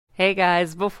Hey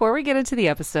guys, before we get into the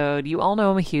episode, you all know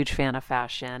I'm a huge fan of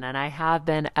fashion, and I have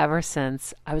been ever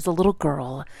since I was a little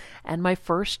girl. And my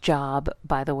first job,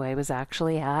 by the way, was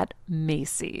actually at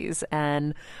Macy's.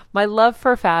 And my love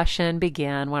for fashion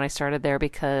began when I started there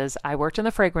because I worked in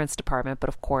the fragrance department, but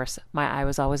of course, my eye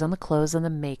was always on the clothes and the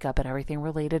makeup and everything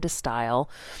related to style.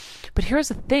 But here's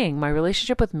the thing, my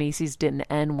relationship with Macy's didn't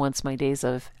end once my days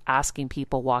of asking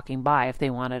people walking by if they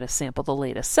wanted to sample the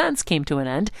latest scents came to an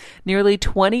end. Nearly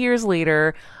 20 years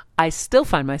later, I still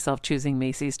find myself choosing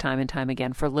Macy's time and time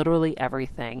again for literally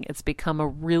everything. It's become a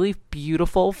really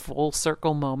beautiful full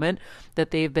circle moment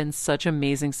that they've been such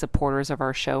amazing supporters of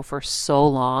our show for so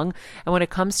long. And when it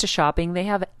comes to shopping, they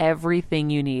have everything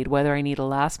you need, whether I need a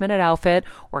last minute outfit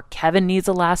or Kevin needs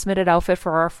a last minute outfit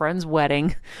for our friend's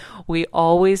wedding. We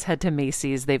always head to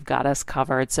Macy's. They've got us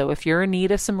covered. So if you're in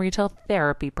need of some retail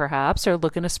therapy, perhaps, or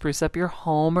looking to spruce up your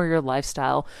home or your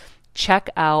lifestyle, check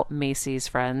out Macy's,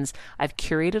 friends. I've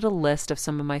curated a list of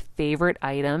some of my favorite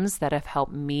items that have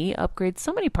helped me upgrade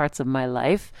so many parts of my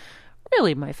life.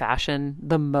 Really, my fashion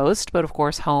the most, but of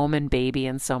course, home and baby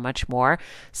and so much more.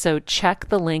 So check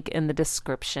the link in the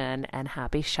description and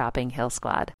happy shopping, Hill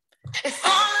Squad. If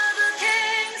all of the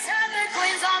kings had their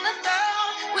queens on the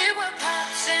throne, we would pop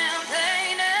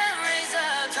champagne and raise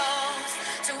a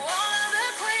toast to all of the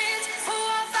queens who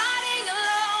are fighting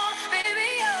alone. Baby,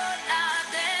 you're not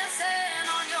dancing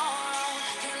on your own.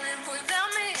 You live without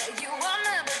me, you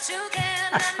wanna, but you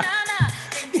can't. Na na na.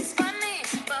 Think it's funny,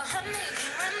 but honey, you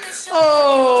run the show.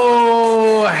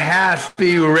 Oh,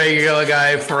 happy Regular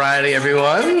Guy Friday,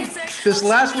 everyone. This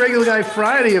last Regular Guy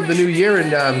Friday of the new year,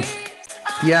 and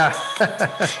yeah,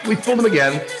 we pulled him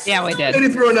again. Yeah, we did. Ready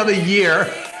for another year.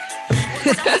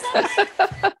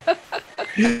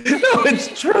 No,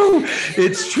 it's true.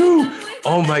 It's true.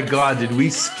 Oh my God, did we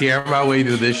scare our way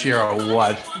through this year or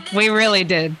what? We really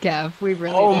did, Kev. We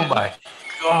really Oh did. my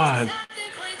God.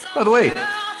 By the way,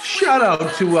 shout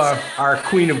out to our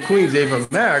Queen of Queens, Ava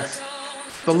Max,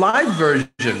 the live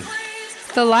version.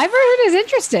 The live version is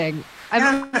interesting.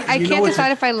 Yeah, I you know can't what's-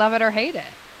 decide if I love it or hate it.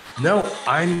 No,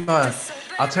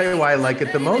 I'll tell you why I like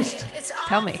it the most.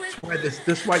 Tell me. Why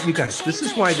this why you guys, this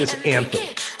is why this anthem,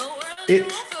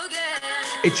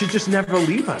 it should just never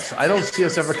leave us. I don't see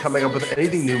us ever coming up with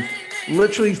anything new.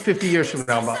 Literally 50 years from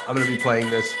now, I'm going to be playing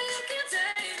this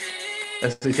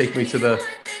as they take me to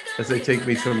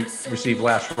receive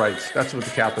last rites. That's what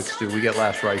the Catholics do. We get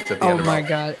last rites at the Oh end of my our.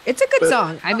 God. It's a good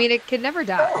song. I mean, it can never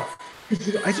die.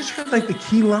 I just heard like the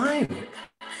key line.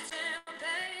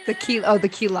 The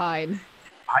key line.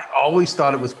 I always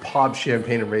thought it was pop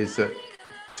champagne and raise the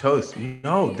toast.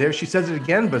 No, there she says it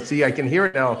again, but see, I can hear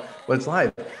it now when it's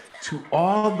live. To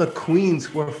all the queens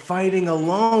who are fighting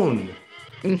alone.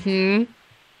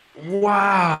 Mm-hmm.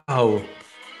 Wow.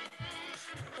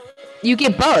 You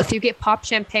get both. You get pop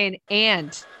champagne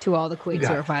and to all the queens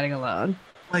who Yeah. are fighting alone.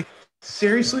 Like,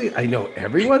 seriously, I know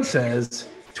everyone says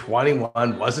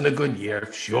 21 wasn't a good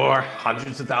year. Sure,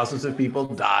 hundreds of thousands of people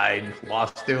died,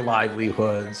 lost their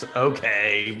livelihoods.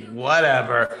 Okay,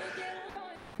 whatever.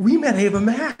 We met Ava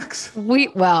Max.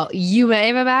 You met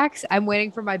Ava Max. I'm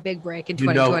waiting for my big break in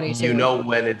 2022. You know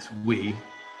when it's we.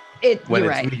 You're When it's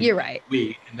right. me, You're right.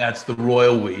 We, and that's the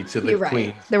royal we to the You're right.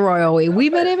 queens. The royal we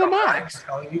met Ava Max. I'm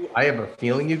telling you, I have a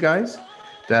feeling, you guys,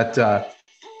 that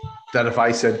if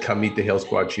I said come meet the Hill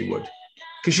Squad, she would.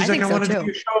 Because she's I like, think I so, want to too. do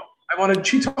your show.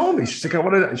 She told me, she's like, I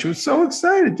wanted. She was so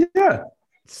excited. Yeah.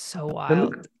 So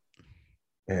wild.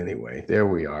 Anyway, there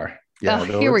we are. Yeah.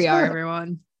 no, Here we it's- are,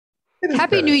 everyone. it is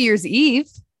Happy better. New Year's Eve.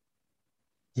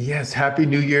 Yes. Happy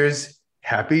New Year's.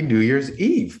 Happy New Year's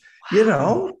Eve. You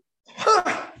know,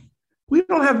 we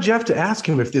don't have Jeff to ask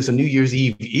him if there's a New Year's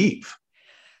Eve.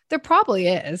 There probably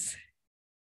is.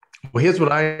 Well, here's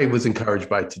what I was encouraged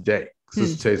by today.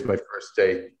 Today's my first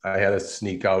day. I had to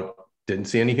sneak out. Didn't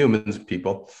see any humans,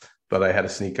 people, but I had to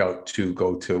sneak out to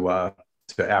go to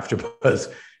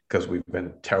AfterBuzz because we've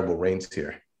been terrible rains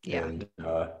here. Yeah. And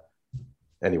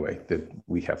anyway,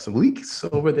 we have some leaks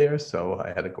over there, so I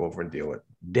had to go over and deal with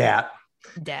that.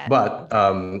 Dad. But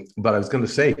I was going to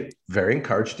say, very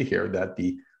encouraged to hear that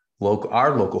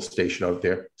our local station out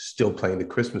there still playing the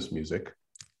Christmas music.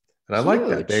 And I like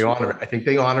that. Huge. They honor it. I think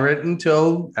they honor it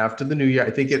until after the new year.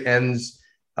 I think it ends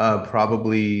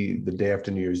probably the day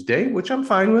after New Year's Day, which I'm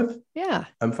fine with. Yeah.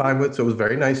 I'm fine with. So it was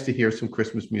very nice to hear some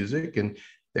Christmas music, and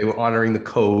they were honoring the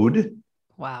code,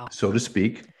 Wow. so to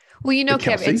speak. Well, you know, But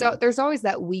Kev, Kelsey? there's always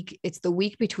that week. It's the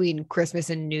week between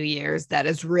Christmas and New Year's that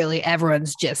is really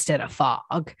everyone's just in a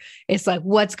fog. It's like,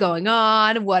 what's going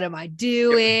on? What am I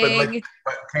doing?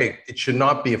 But okay, it should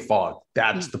not be a fog.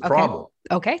 That's the Okay. problem.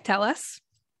 Okay, tell us.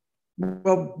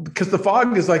 Well, because the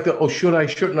fog is like should I,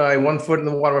 shouldn't I, one foot in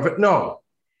the water. No,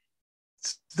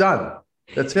 it's done.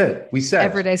 That's it. We said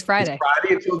Every day's Friday. It's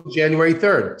Friday until January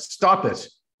 3rd. Stop it.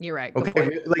 You're right. Good Okay.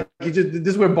 point. Like this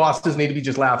is where bosses need to be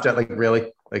just laughed at. Like,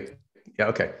 really? Like, yeah,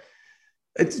 okay.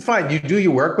 It's fine. You do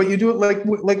your work, but you do it like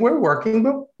we're working,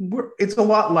 but it's a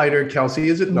lot lighter, Kelsey,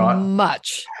 is it not?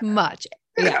 Much.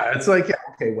 Yeah, it's like, yeah,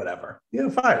 okay, whatever. Yeah,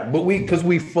 fine. But because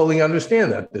we fully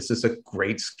understand that this is a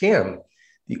great scam.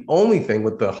 The only thing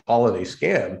with the holiday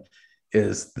scam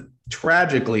is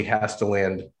tragically has to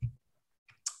land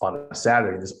on a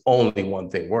Saturday. There's only one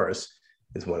thing worse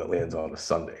is when it lands on a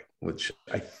Sunday, which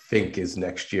I think is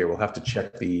next year. We'll have to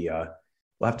check the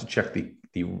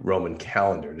Roman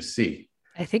calendar to see.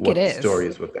 I think what it the is. story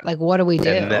is with that. Like, what do we do?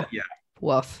 Yeah.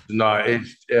 Woof. No,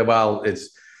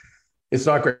 it's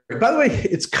not great. By the way,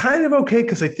 it's kind of okay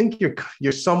because I think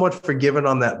you're somewhat forgiven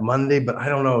on that Monday, but I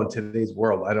don't know in today's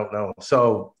world. I don't know.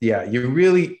 So yeah,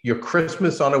 your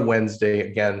Christmas on a Wednesday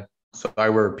again. So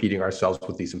we're repeating ourselves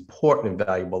with these important and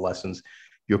valuable lessons.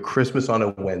 Your Christmas on a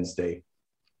Wednesday.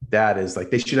 That is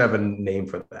like, they should have a name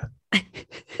for that.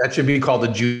 That should be called a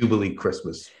Jubilee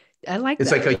Christmas. I like It's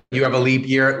that. like you have a leap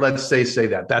year. Let's say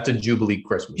that. That's a Jubilee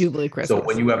Christmas. Jubilee Christmas. So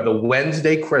when you have the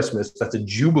Wednesday Christmas, that's a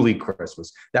Jubilee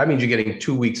Christmas. That means you're getting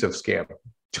 2 weeks of scam.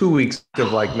 2 weeks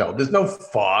of like, no, there's no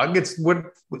fog.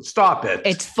 Stop it.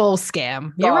 It's full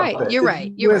scam. You're Stop right. it. You're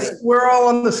right. You're right. We're all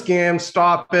on the scam.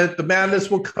 Stop it. The madness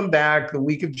will come back the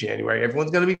week of January. Everyone's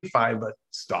going to be fine, but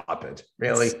stop it.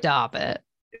 Really? Stop it.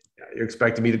 You're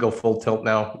expecting me to go full tilt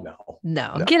now?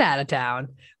 No, get out of town.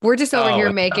 We're just over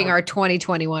here making no. our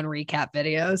 2021 recap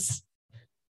videos.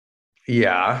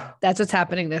 Yeah. That's what's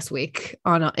happening this week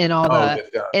in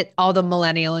all the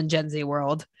millennial and Gen Z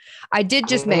world. I did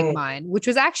just make mine, which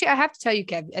was actually, I have to tell you,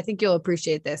 Kev, I think you'll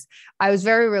appreciate this. I was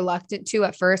very reluctant to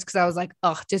at first because I was like,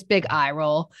 oh, just big eye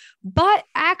roll. But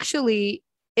actually,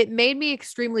 it made me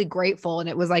extremely grateful. And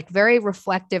it was like very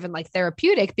reflective and like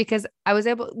therapeutic because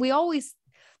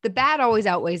the bad always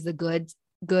outweighs the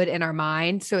good in our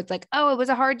mind. So it's like, oh, it was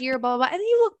a hard year, blah, blah, blah. And then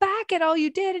you look back at all you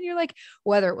did and you're like,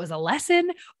 whether it was a lesson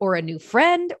or a new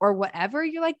friend or whatever,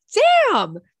 you're like,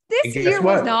 damn, this year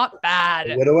was not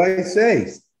bad. What do I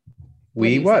say?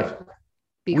 Be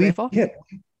grateful. Yeah,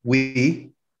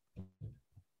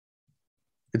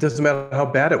 it doesn't matter how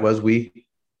bad it was. We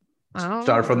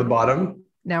started from the bottom.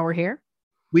 Now we're here.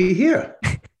 We here.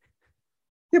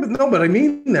 Yeah, but I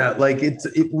mean that. Like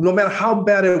no matter how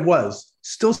bad it was,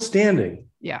 still standing.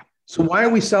 Yeah. So why are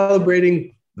we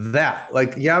celebrating that?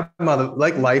 Like, yeah, mother,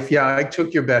 like life. Yeah, I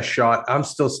took your best shot. I'm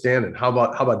still standing. How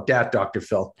about that, Dr.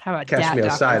 Phil? How about Catch that, me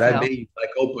Dr. outside. Phil? I made like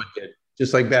Oprah did,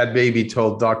 just like Bad Baby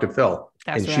told Dr. Phil,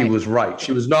 That's and right. she was right.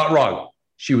 She was not wrong.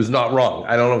 She was not wrong.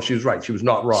 I don't know if she was right. She was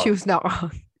not wrong. She was not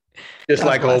wrong. Just God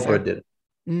like bless her. Oprah did.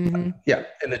 Mm-hmm. Yeah,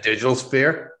 in the digital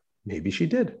sphere, maybe she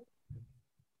did.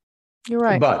 You're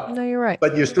right. But No, you're right.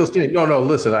 But you're still standing. No,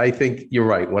 listen, I think you're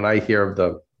right. When I hear of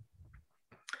the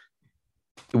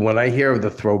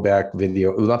throwback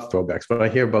video, not throwbacks, but I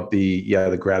hear about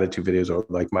the gratitude videos or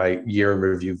like my year in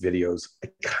review videos,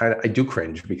 I do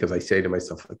cringe because I say to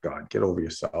myself, like, God, get over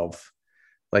yourself.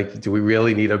 Like, do we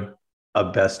really need a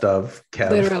best of,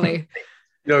 Kev? Literally.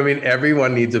 You know what I mean?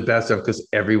 Everyone needs a best of because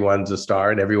everyone's a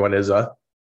star and everyone is a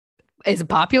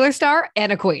popular star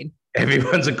and a queen.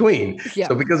 Everyone's a queen. Yeah.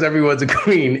 So because everyone's a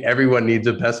queen, everyone needs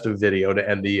a best of video to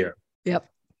end the year. Yep.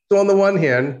 So on the one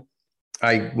hand,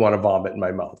 I want to vomit in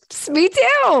my mouth. Me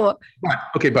too.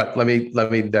 Okay, but let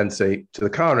me then say to the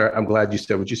counter, I'm glad you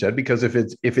said what you said, because if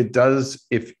it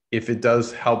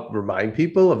does help remind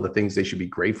people of the things they should be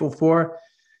grateful for,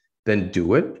 then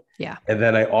do it. Yeah. And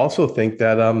then I also think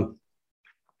that I'm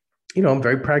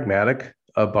very pragmatic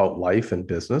about life and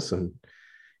business. And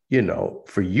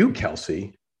for you,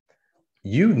 Kelsey,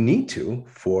 you need to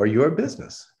for your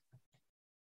business.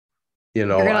 You're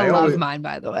gonna love mine,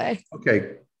 by the way.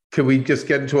 Okay. Could we just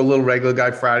get into a little regular guy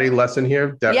Friday lesson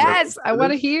here? Yes, I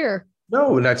want to hear.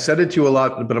 No, and I've said it to you a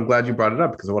lot, but I'm glad you brought it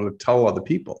up because I want to tell other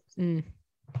people. Mm.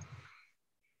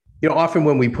 Often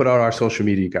when we put out our social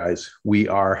media, guys, we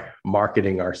are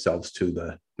marketing ourselves to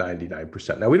the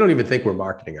 99%. Now, we don't even think we're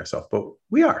marketing ourselves, but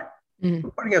we are. Mm.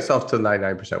 We're putting ourselves to the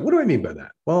 99%. What do I mean by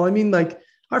that? Well, I mean like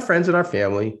our friends and our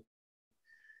family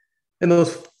and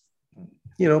those,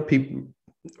 people,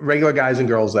 regular guys and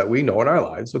girls that we know in our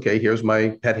lives. Okay, here's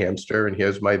my pet hamster and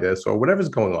here's my this or whatever's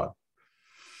going on.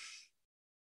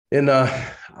 And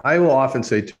I will often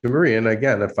say to Maria, and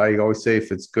again, if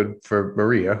it's good for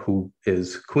Maria, who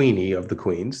is queenie of the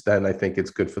queens, then I think it's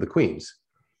good for the queens.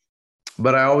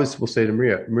 But I always will say to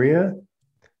Maria,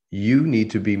 you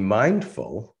need to be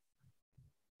mindful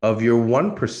of your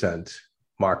 1%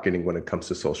 marketing when it comes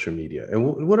to social media.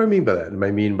 And what do I mean by that?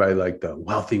 I mean by like the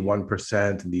wealthy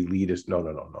 1% and the elitist. No.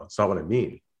 It's not what I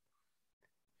mean.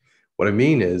 What I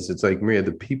mean is, it's like, Maria,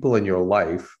 the people in your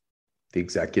life, the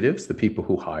executives, the people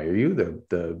who hire you,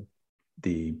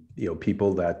 the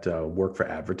people that work for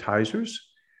advertisers,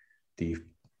 the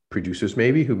producers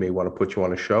maybe who may want to put you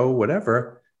on a show,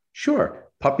 whatever. Sure,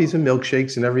 puppies and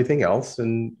milkshakes and everything else,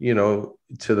 and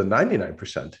to the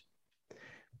 99%.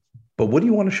 But what do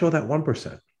you want to show that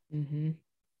 1%? Mm-hmm.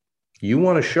 You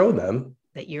want to show them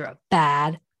that you're a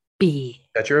bad bee.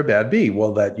 That you're a bad bee.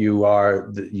 Well, that you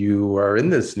are in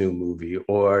this new movie,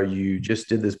 or you just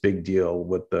did this big deal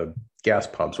with the gas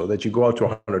pumps, or that you go out to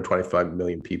 125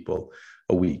 million people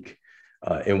a week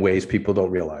in ways people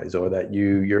don't realize, or that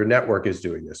your network is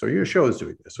doing this, or your show is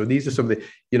doing this, or these are some of the,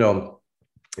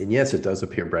 and yes, it does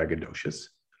appear braggadocious.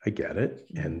 I get it.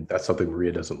 And that's something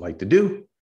Maria doesn't like to do.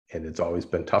 And it's always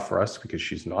been tough for us because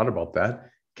she's not about that.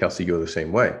 Kelsey, go the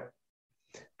same way.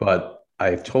 But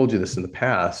I've told you this in the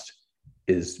past,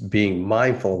 is being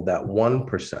mindful of that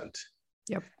 1%.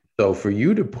 Yep. So for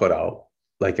you to put out,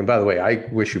 like, and by the way, I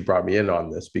wish you brought me in on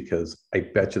this, because I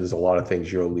bet you there's a lot of things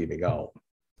you're leaving out.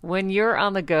 When you're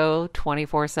on the go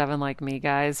 24/7 like me,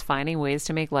 guys, finding ways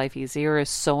to make life easier is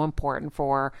so important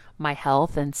for my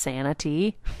health and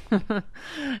sanity.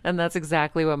 And that's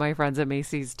exactly what my friends at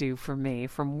Macy's do for me.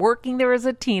 From working there as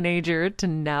a teenager to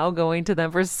now going to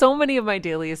them for so many of my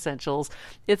daily essentials,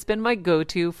 it's been my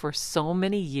go-to for so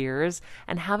many years.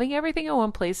 And having everything in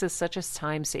one place is such a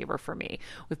time saver for me.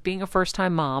 With being a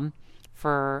first-time mom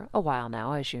for a while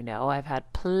now, as you know, I've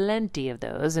had plenty of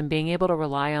those, and being able to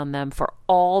rely on them for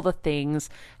all the things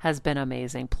has been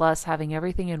amazing. Plus, having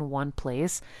everything in one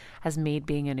place has made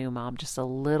being a new mom just a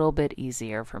little bit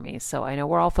easier for me. So I know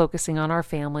we're all focusing on our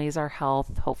families, our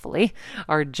health, hopefully,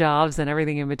 our jobs and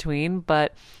everything in between,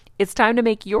 but it's time to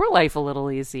make your life a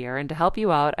little easier. And to help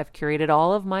you out, I've curated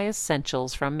all of my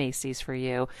essentials from Macy's for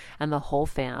you and the whole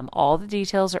fam. All the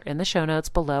details are in the show notes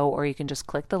below, or you can just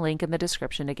click the link in the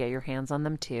description to get your hands on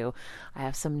them too. I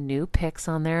have some new picks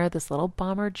on there. This little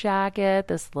bomber jacket,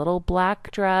 this little black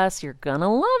dress. You're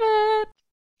gonna love it.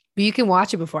 You can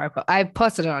watch it before I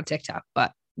posted it on TikTok,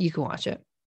 but you can watch it.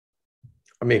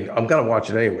 I mean, I'm gonna watch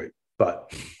it anyway,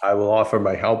 but I will offer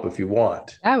my help if you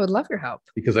want. I would love your help.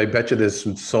 Because I bet you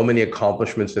there's so many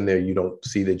accomplishments in there you don't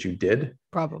see that you did.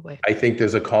 Probably. I think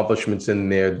there's accomplishments in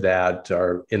there that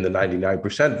are in the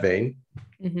 99% vein.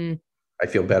 Mm-hmm. I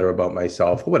feel better about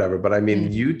myself, or whatever. But I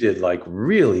mean, you did like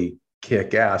really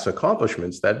kick-ass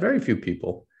accomplishments that very few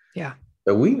people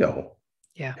that we know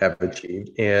have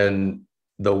achieved. And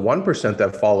the 1%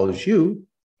 that follows you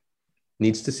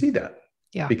needs to see that.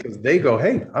 Yeah. Because they go,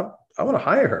 hey, I want to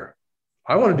hire her.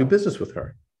 I want to do business with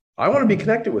her. I want to be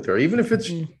connected with her, even if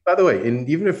it's, by the way, and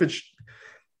even if it's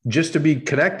just to be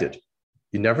connected,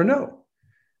 you never know.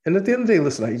 And at the end of the day,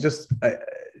 listen,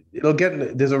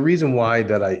 there's a reason why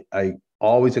that I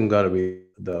always am going to be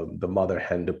the mother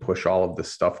hen to push all of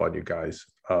this stuff on you guys.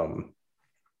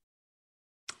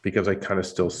 Because I kind of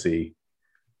still see,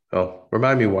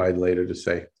 remind me why later to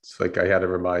say. It's like I had to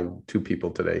remind 2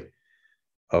 people today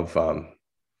of,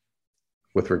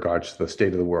 with regards to the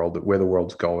state of the world, where the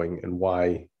world's going, and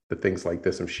why the things like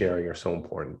this I'm sharing are so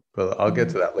important. But I'll get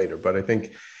to that later. But I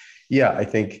think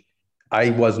I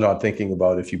was not thinking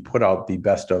about, if you put out the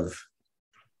best of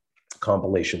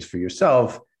compilations for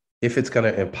yourself, if it's going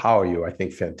to empower you, I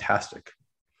think fantastic.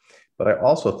 But I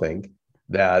also think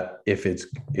that if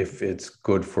it's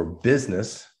good for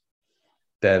business,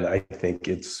 then I think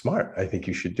it's smart. I think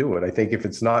you should do it. I think if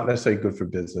it's not necessarily good for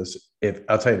business,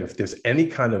 I'll tell you, if there's any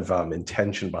kind of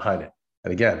intention behind it,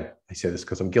 and again, I say this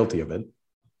because I'm guilty of it.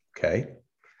 Okay.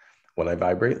 When I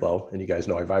vibrate low, and you guys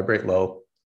know I vibrate low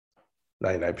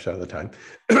 99% of the time.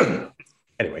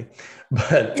 Anyway,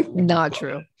 but not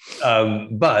true.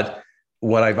 But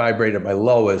when I vibrate at my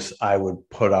lowest, I would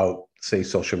put out, say,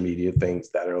 social media things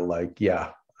that are like,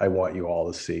 yeah, I want you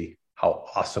all to see how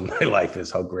awesome my life is,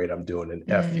 how great I'm doing, and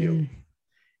F you.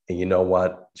 And you know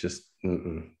what? Just,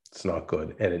 it's not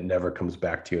good. And it never comes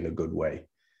back to you in a good way.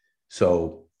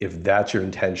 So if that's your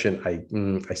intention,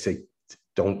 I say,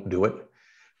 don't do it.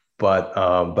 But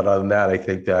other than that, I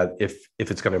think that if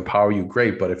it's going to empower you,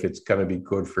 great. But if it's going to be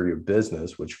good for your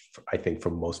business, which I think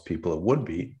for most people it would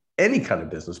be, any kind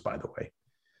of business, by the way,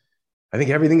 I think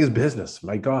everything is business.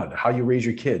 My God, how you raise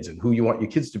your kids and who you want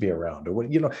your kids to be around, or what,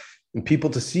 and people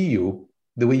to see you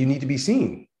the way you need to be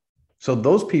seen. So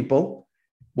those people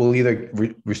will either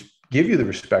give you the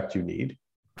respect you need,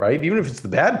 right? Even if it's the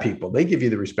bad people, they give you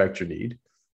the respect you need.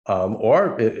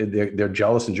 or they're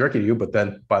jealous and jerky to you. But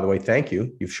then, by the way, thank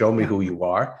you. You've shown me who you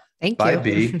are. Thank Bye, you.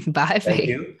 B. Bye, Thank B.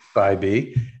 you. Bye,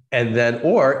 B. And then,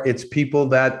 or it's people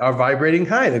that are vibrating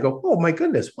high. They go, oh my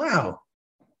goodness, wow.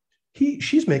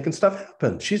 She's making stuff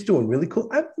happen. She's doing really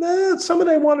cool.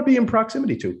 Somebody I want to be in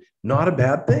proximity to. Not a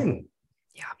bad thing.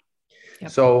 Yeah.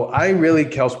 Yep. So I really,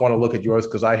 Kels, want to look at yours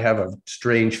because I have a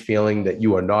strange feeling that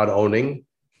you are not owning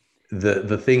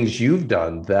the things you've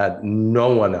done that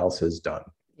no one else has done.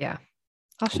 Yeah.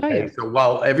 I'll show you. So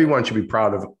while everyone should be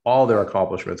proud of all their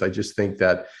accomplishments, I just think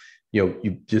that,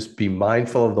 you just be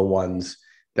mindful of the ones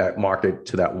that market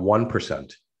to that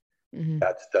 1%. Mm-hmm.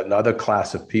 That's another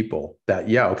class of people that,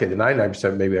 the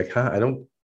 99% maybe like, I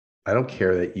don't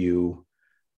care that you,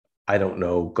 I don't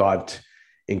know, got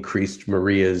increased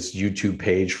Maria's YouTube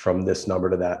page from this number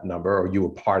to that number, or you were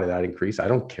part of that increase. I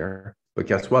don't care. But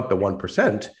guess what? The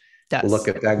 1% will look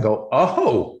at that and go,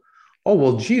 oh,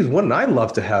 well, geez, wouldn't I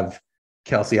love to have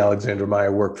Kelsey Alexandra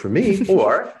Meyer work for me?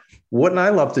 Or wouldn't I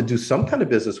love to do some kind of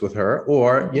business with her?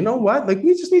 Or, you know what? Like,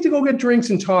 we just need to go get drinks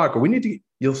and talk, or we need to,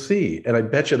 you'll see. And I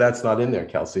bet you that's not in there,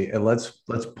 Kelsey. And let's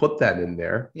put that in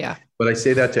there. Yeah. But I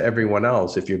say that to everyone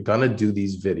else. If you're going to do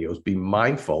these videos, be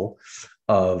mindful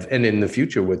of, and in the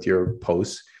future with your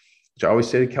posts, which I always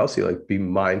say to Kelsey, like, be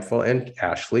mindful, and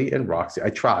Ashley and Roxy. I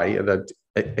try, and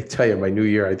I tell you, my new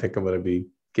year, I think I'm going to be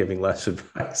giving less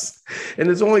advice. And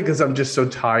it's only because I'm just so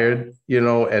tired,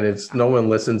 and it's no one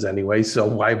listens anyway. So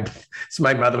why? So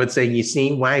my mother would say, you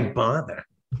see, why bother?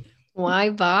 Why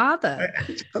bother?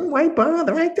 Why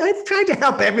bother? I've tried to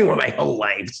help everyone my whole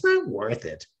life. It's not worth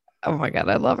it. Oh my God,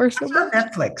 I love her so much.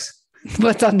 Netflix.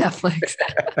 What's on Netflix?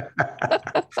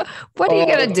 What are you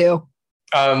going to do?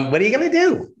 What are you going to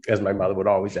do? As my mother would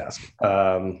always ask.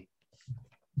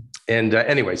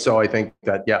 Anyway, so I think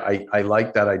that, I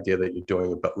like that idea that you're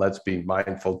doing it, but let's be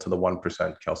mindful to the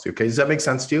 1%, Kelsey. Okay. Does that make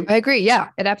sense to you? I agree. Yeah,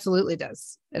 it absolutely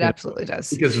does. It absolutely does.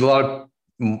 Because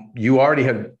you already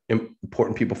had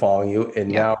important people following you. And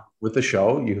now with the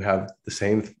show, you have the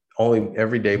same, only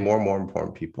every day, more and more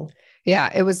important people.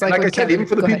 Yeah. It was like I said, even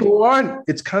for the people who aren't,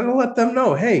 it's kind of let them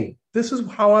know, hey, this is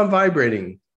how I'm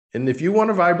vibrating. And if you want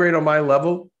to vibrate on my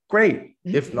level, great.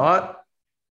 Mm-hmm. If not,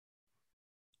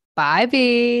 bye,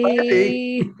 B.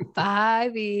 Bye,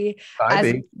 B. Bye,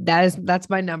 B. That's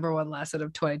my number one lesson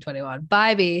of 2021.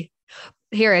 Bye, B.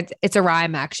 Here, it's a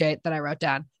rhyme actually that I wrote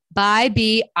down. Bye,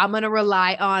 B. I'm going to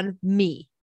rely on me.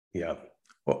 Yeah.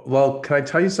 Well, can I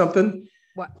tell you something?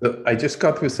 What? I just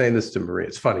got through saying this to Maria.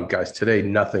 It's funny, guys. Today,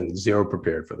 zero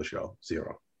prepared for the show.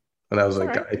 Zero. And I was like,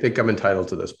 right. I think I'm entitled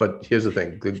to this. But here's the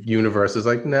thing. The universe is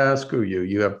like, nah, screw you.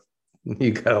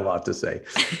 You got a lot to say.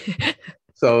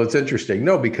 So it's interesting.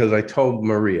 No, because I told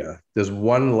Maria, there's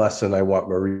one lesson I want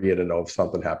Maria to know if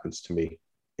something happens to me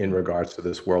in regards to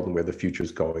this world and where the future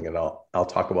is going. And I'll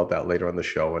talk about that later on the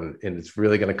show. And it's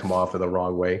really going to come off in the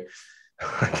wrong way.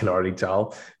 I can already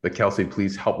tell. But Kelsey,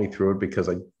 please help me through it, because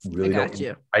I really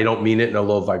I don't mean it in a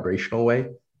low vibrational way.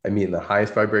 I mean in the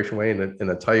highest vibration way.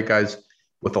 And I tell you guys,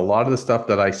 with a lot of the stuff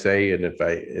that I say,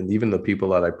 and even the people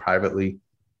that I privately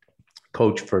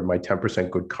coach for my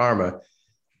 10% good karma,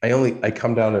 it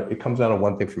comes down to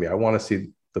one thing for me. I want to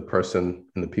see the person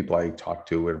and the people I talk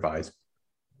to advise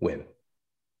win,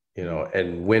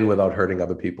 and win without hurting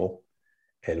other people,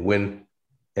 and win.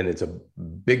 And it's a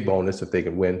big bonus if they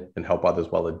can win and help others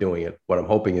while they're doing it. What I'm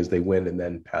hoping is they win and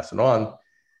then pass it on.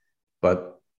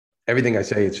 But everything I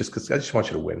say, it's just because I just want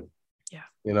you to win.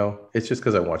 Yeah. It's just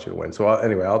because I want you to win. So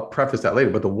I'll preface that later.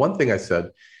 But the one thing I've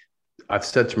said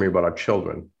to me about our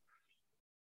children,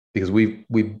 because we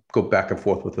go back and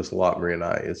forth with this a lot, Maria and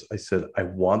I said, I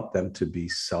want them to be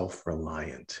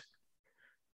self-reliant.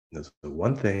 That's the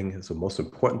one thing, it's the most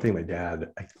important thing my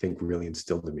dad, I think, really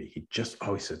instilled in me. He just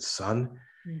always said, son,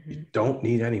 you don't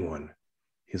need anyone.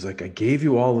 He's like, I gave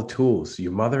you all the tools,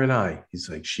 your mother and I. He's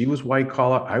like, she was white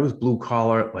collar, I was blue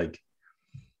collar. Like,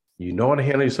 you know how to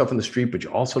handle yourself in the street, but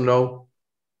you also know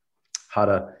how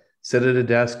to sit at a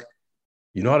desk.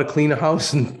 You know how to clean a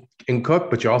house and cook,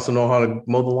 but you also know how to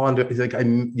mow the lawn. He's like,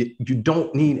 you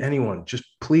don't need anyone. Just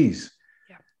please,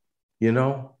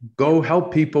 go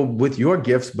help people with your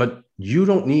gifts, but you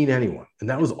don't need anyone.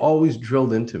 And that was always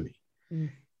drilled into me.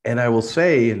 And I will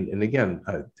say, and again,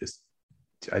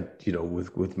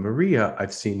 with Maria,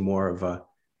 I've seen more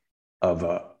of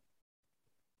a,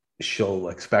 she'll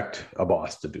expect a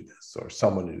boss to do this or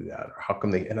someone to do that, or how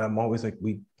come they, and I'm always like,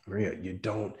 Maria, you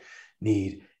don't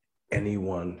need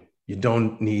anyone. You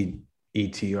don't need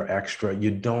ET or extra. You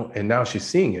don't, and now she's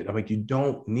seeing it. I'm like, you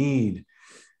don't need,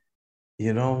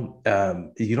 you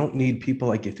don't need people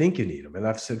like you think you need them. And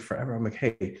I've said forever, I'm like,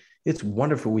 hey, it's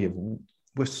wonderful. We have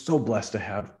we're so blessed to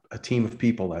have a team of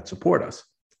people that support us.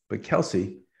 But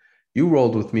Kelsey, you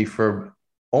rolled with me for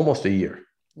almost a year.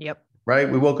 Yep. Right?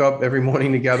 We woke up every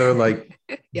morning together. Like,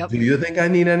 Yep. Do you think I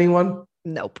need anyone?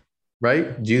 Nope.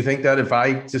 Right? Do you think that if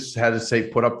I just had to say,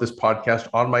 put up this podcast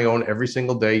on my own every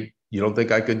single day, you don't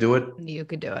think I could do it? You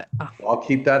could do it. Oh. I'll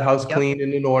keep that house clean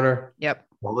and in order. Yep.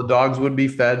 All the dogs would be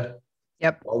fed.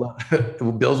 Yep. All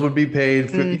the bills would be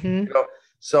paid.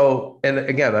 So, and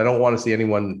again, I don't want to see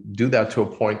anyone do that to a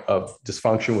point of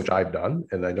dysfunction, which I've done,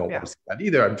 and I don't want to see that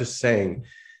either. I'm just saying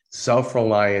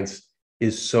self-reliance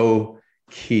is so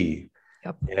key.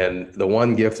 Yep. And the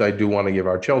one gift I do want to give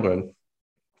our children,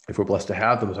 if we're blessed to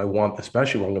have them, is I want,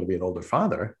 especially when I'm going to be an older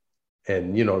father,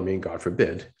 and you know what I mean, God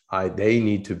forbid, they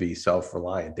need to be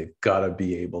self-reliant. They've got to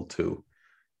be able to,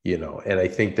 and I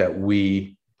think that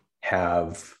we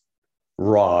have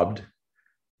robbed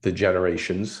the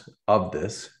generations of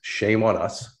this. Shame on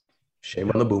us. Shame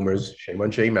on the boomers. Shame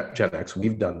on Gen X.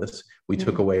 We've done this. We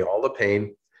took away all the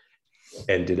pain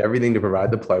and did everything to provide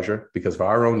the pleasure because of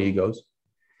our own egos.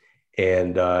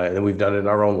 And then we've done it in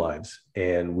our own lives.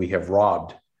 And we have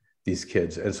robbed these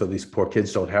kids. And so these poor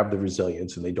kids don't have the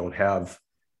resilience, and they don't have,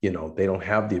 they don't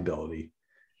have the ability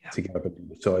to get up and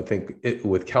do it. So I think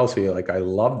with Kelsey, like, I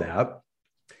love that.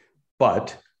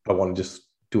 But I want to just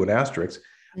do an asterisk.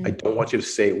 I don't want you to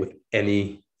say it with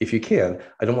any, if you can,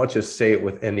 I don't want you to say it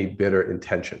with any bitter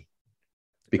intention,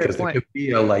 because there could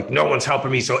be no one's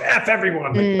helping me, so F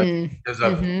everyone. There's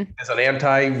an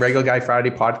anti-Regular Guy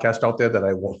Friday podcast out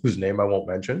there whose name I won't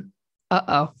mention.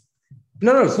 Uh-oh.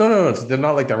 No. They're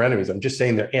not like they're enemies. I'm just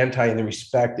saying they're anti in the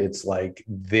respect. It's like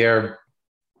the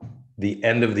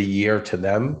end of the year to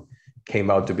them came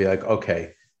out to be like,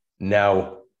 okay,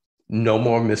 now no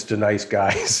more Mr. Nice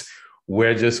Guys.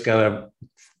 We're just going to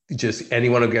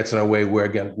anyone who gets in our way,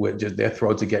 their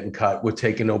throats are getting cut. We're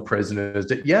taking no prisoners.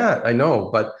 Yeah, I know.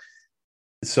 But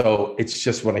so it's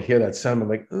just when I hear that sound, I'm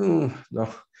like, no,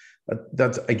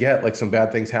 I get like some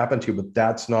bad things happen to you, but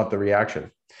that's not the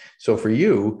reaction. So for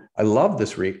you, I love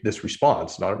this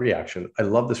response, not a reaction. I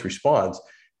love this response,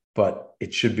 but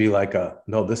it should be like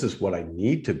no, this is what I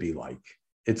need to be like.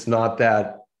 It's not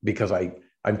that because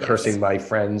I'm cursing my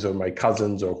friends or my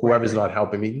cousins or whoever's not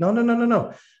helping me.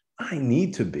 No. I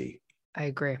need to be. I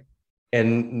agree.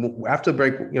 And after the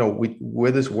break,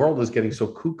 where this world is getting so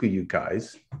cuckoo, you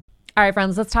guys. All right,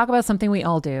 friends, let's talk about something we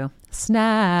all do.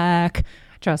 Snack.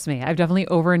 Trust me, I've definitely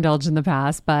overindulged in the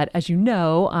past, but as you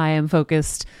know, I am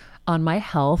focused on my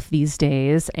health these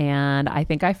days. And I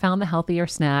think I found the healthier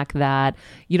snack that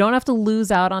you don't have to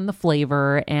lose out on the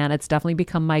flavor. And it's definitely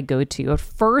become my go-to. It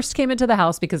first came into the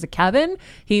house because of Kevin.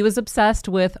 He was obsessed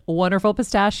with Wonderful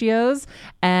Pistachios.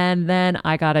 And then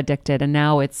I got addicted. And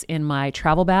now it's in my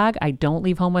travel bag. I don't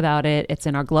leave home without it. It's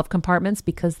in our glove compartments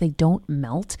because they don't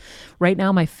melt. Right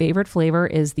now, my favorite flavor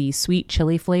is the sweet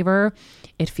chili flavor.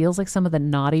 It feels like some of the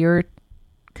naughtier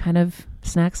kind of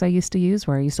snacks I used to use,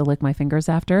 where I used to lick my fingers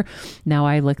after. Now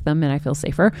I lick them and I feel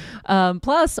safer.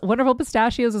 Plus, Wonderful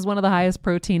Pistachios is one of the highest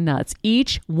protein nuts.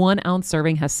 Each 1 ounce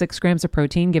serving has 6 grams of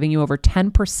protein, giving you over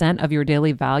 10% of your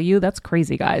daily value. That's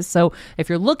crazy, guys. So if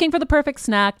you're looking for the perfect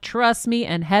snack, trust me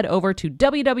and head over to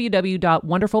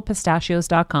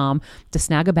www.wonderfulpistachios.com to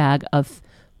snag a bag of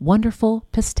Wonderful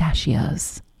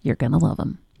Pistachios. You're going to love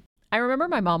them. I remember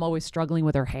my mom always struggling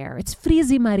with her hair. It's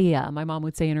frizzy, Maria, my mom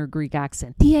would say in her Greek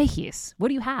accent. Diehis, what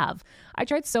do you have? I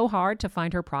tried so hard to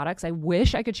find her products. I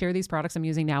wish I could share these products I'm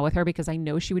using now with her because I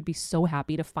know she would be so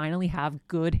happy to finally have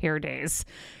good hair days.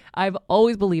 I've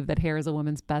always believed that hair is a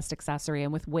woman's best accessory,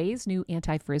 and with Ouai's new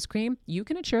anti-frizz cream, you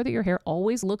can ensure that your hair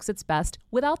always looks its best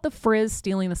without the frizz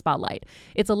stealing the spotlight.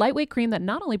 It's a lightweight cream that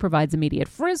not only provides immediate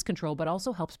frizz control, but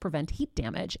also helps prevent heat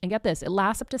damage. And get this, it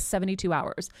lasts up to 72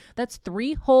 hours. That's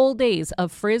 3 whole days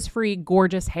of frizz-free,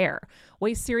 gorgeous hair.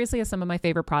 Ouai seriously has some of my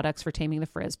favorite products for taming the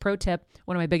frizz. Pro tip,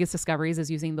 one of my biggest discoveries is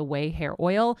using the Ouai hair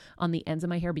oil on the ends of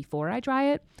my hair before I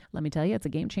dry it. Let me tell you, it's a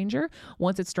game changer.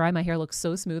 Once it's dry, my hair looks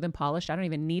so smooth and polished, I don't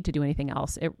even need to do anything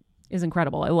else. It is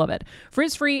incredible. I love it.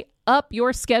 Frizz-free, up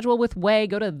your schedule with Ouai.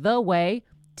 Go to the Ouai,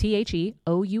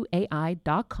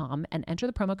 TheOuai.com, and enter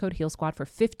the promo code HealSquad for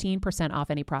 15% off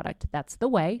any product. That's the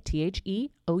Ouai,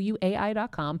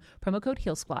 TheOuai.com, promo code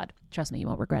HealSquad. Trust me, you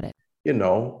won't regret it.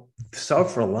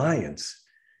 Self-reliance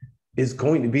is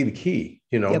going to be the key,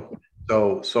 Yep.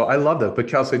 So I love that. But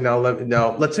Kelsey, now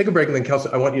let's take a break. And then Kelsey,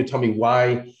 I want you to tell me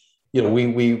why,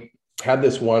 we had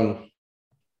this one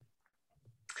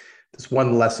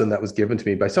lesson that was given to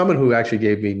me by someone who actually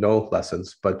gave me no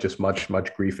lessons, but just much,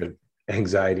 much grief and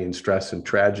anxiety and stress and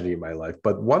tragedy in my life.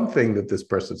 But one thing that this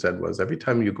person said was, every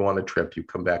time you go on a trip, you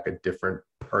come back a different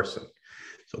person.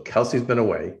 So Kelsey's been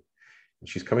away.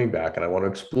 She's coming back, and I want to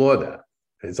explore that.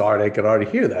 I can already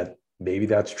hear that. Maybe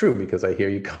that's true because I hear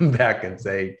you come back and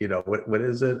say, what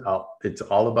is it? Oh, it's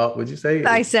all about, what'd you say?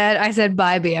 I said,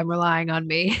 bye, B. I'm relying on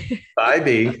me. Bye,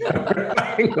 B.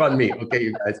 Relying on me. Okay,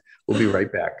 you guys, we'll be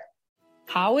right back.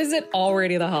 How is it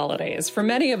already the holidays? For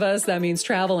many of us, that means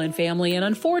travel and family, and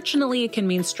unfortunately, it can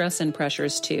mean stress and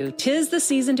pressures too. 'Tis the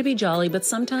season to be jolly, but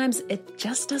sometimes it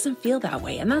just doesn't feel that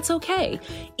way, and that's okay.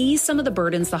 Ease some of the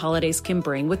burdens the holidays can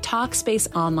bring with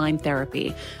Talkspace Online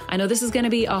Therapy. I know this is going to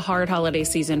be a hard holiday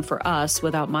season for us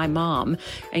without my mom,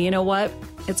 and you know what?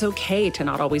 It's okay to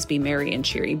not always be merry and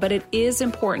cheery, but it is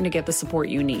important to get the support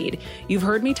you need. You've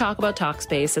heard me talk about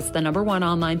Talkspace. It's the #1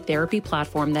 online therapy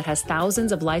platform that has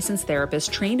thousands of licensed therapists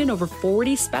trained in over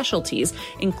 40 specialties,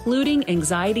 including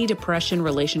anxiety, depression,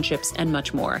 relationships, and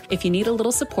much more. If you need a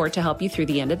little support to help you through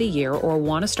the end of the year or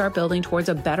want to start building towards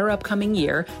a better upcoming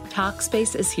year,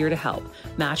 Talkspace is here to help.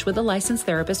 Match with a licensed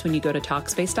therapist when you go to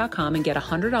Talkspace.com and get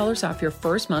 $100 off your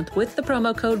first month with the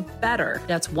promo code BETTER.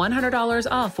 That's $100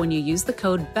 off when you use the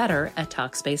code BETTER at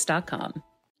Talkspace.com.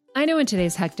 I know in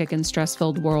today's hectic and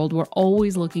stress-filled world, we're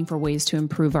always looking for ways to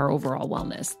improve our overall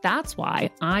wellness. That's why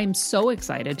I'm so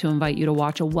excited to invite you to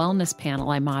watch a wellness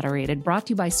panel I moderated brought to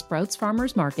you by Sprouts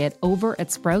Farmers Market over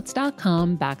at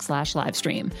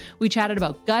sprouts.com/livestream. We chatted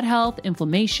about gut health,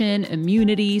 inflammation,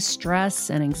 immunity, stress,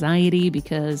 and anxiety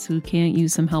because who can't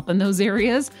use some help in those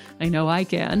areas? I know I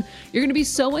can. You're going to be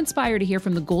so inspired to hear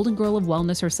from the golden girl of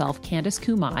wellness herself, Candace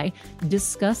Kumai,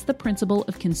 discuss the principle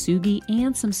of kintsugi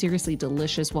and some seriously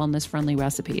delicious wellness-friendly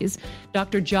recipes.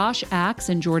 Dr. Josh Axe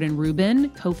and Jordan Rubin,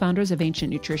 co-founders of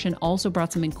Ancient Nutrition, also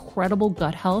brought some incredible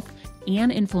gut health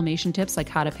and inflammation tips like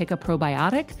how to pick a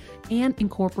probiotic and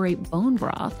incorporate bone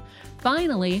broth.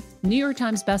 Finally, New York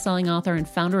Times bestselling author and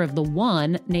founder of The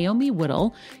One, Naomi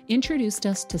Whittle, introduced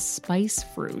us to Spice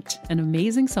Fruit, an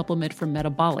amazing supplement for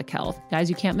metabolic health. Guys,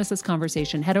 you can't miss this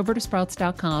conversation. Head over to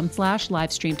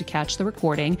sprouts.com/livestream to catch the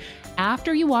recording.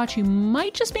 After you watch, you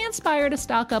might just be inspired to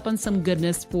stock up on some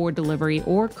goodness for delivery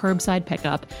or curbside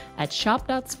pickup at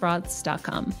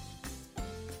shop.sprouts.com.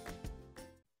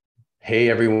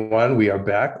 Hey, everyone. We are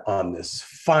back on this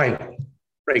final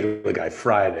Regular Guy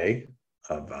Friday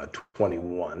of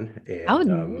 21.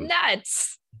 And,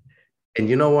 nuts. And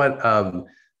you know what?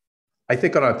 I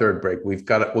think on our third break, we're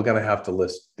going to have to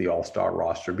list the all-star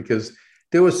roster because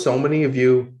there was so many of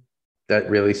you that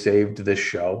really saved this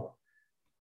show.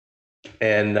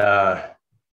 And I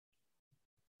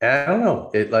don't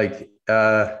know, I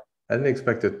didn't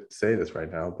expect to say this right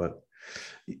now, but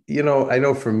I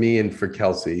know for me and for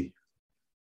Kelsey,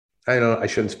 I know I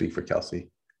shouldn't speak for Kelsey.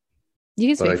 You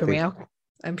can speak for me.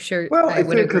 I'm sure. Well, I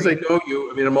think because I know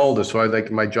you. I mean, I'm older, so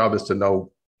my job is to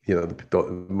know.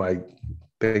 My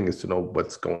thing is to know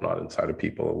what's going on inside of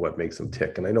people and what makes them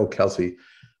tick. And I know Kelsey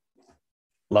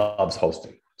loves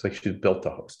hosting. It's like she's built to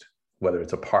host, whether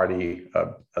it's a party,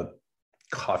 a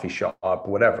coffee shop,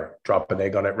 whatever. Drop an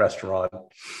egg on it restaurant.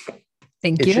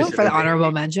 Thank you for the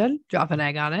honorable mention. Drop an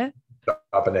egg on it.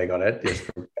 Drop an egg on it. Yes,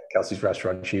 from Kelsey's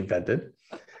restaurant she invented.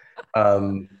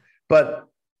 But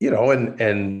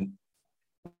and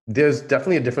there's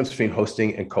definitely a difference between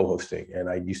hosting and co-hosting. And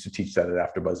I used to teach that at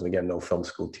AfterBuzz. And again, no film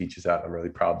school teaches that. I'm really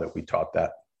proud that we taught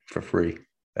that for free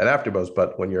at AfterBuzz.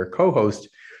 But when you're a co-host,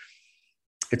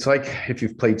 it's like if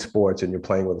you've played sports and you're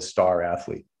playing with a star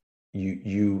athlete,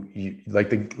 you like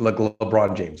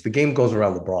LeBron James, the game goes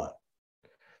around LeBron.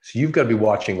 So you've got to be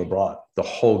watching LeBron the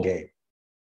whole game.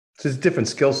 So it's a different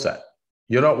skill set.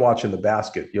 You're not watching the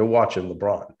basket, you're watching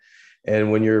LeBron. And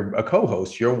when you're a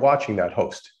co-host, you're watching that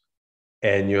host.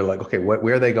 And you're like, okay,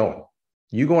 where are they going?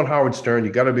 You go on Howard Stern,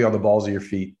 you got to be on the balls of your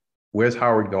feet. Where's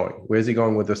Howard going? Where's he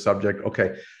going with this subject?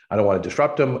 Okay, I don't want to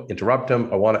disrupt him, interrupt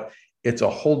him. It's a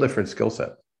whole different skill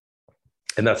set.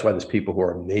 And that's why there's people who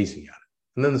are amazing at it.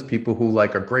 And then there's people who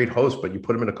are great hosts, but you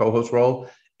put them in a co-host role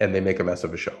and they make a mess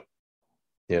of a show.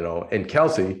 And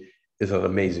Kelsey is an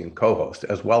amazing co-host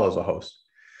as well as a host.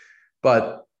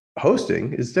 But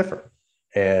hosting is different.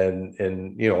 And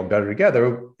Better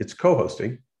Together, it's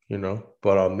co-hosting.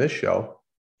 But on this show,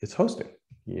 it's hosting,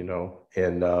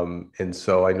 and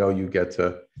so I know you get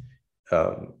to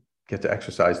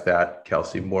exercise that,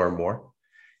 Kelsey, more and more.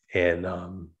 And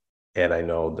I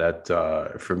know that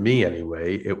for me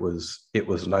anyway, it was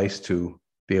nice to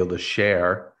be able to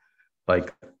share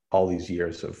all these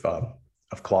years of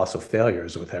colossal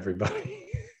failures with everybody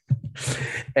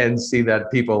and see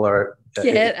that people are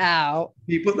get out.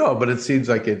 People know, but it seems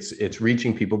like it's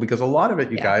reaching people because a lot of it,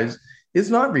 you guys, is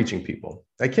not reaching people.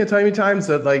 I can't tell you how many times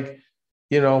that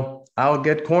I'll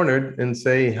get cornered and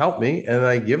say, help me. And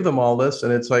I give them all this.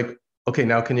 And it's like, okay,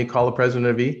 now can you call the president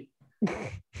of E?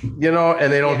 and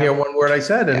they don't hear one word I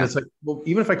said. And Yeah. it's like, well,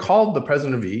 even if I called the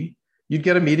president of E, you'd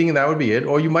get a meeting and that would be it.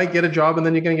 Or you might get a job and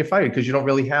then you're going to get fired because you don't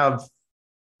really have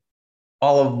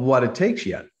all of what it takes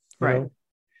yet. Right.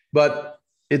 But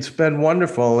it's been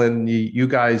wonderful. And you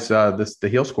guys, the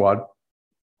Heal Squad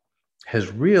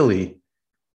has really,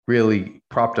 really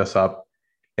propped us up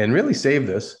and really saved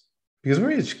us because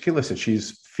listen,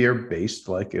 she's fear-based,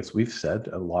 like as we've said,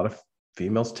 a lot of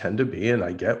females tend to be, and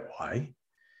I get why.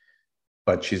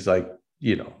 But she's like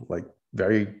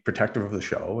very protective of the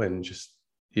show and just,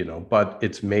 but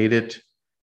it's made it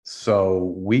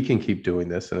so we can keep doing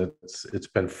this. And it's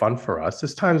been fun for us.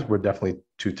 There's times we're definitely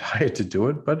too tired to do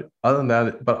it, but other than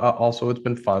that, but also it's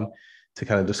been fun to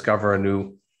kind of discover a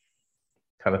new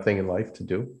kind of thing in life to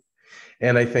do.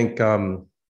 And I think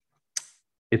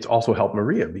it's also helped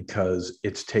Maria because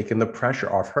it's taken the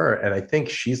pressure off her. And I think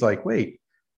she's like, wait,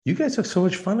 you guys have so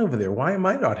much fun over there. Why am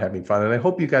I not having fun? And I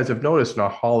hope you guys have noticed in our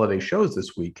holiday shows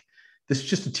this week, this is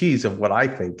just a tease of what I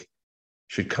think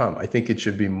should come. I think it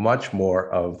should be much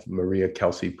more of Maria,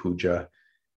 Kelsey, Pooja,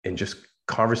 and just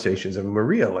conversations. And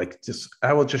Maria,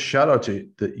 I will just shout out to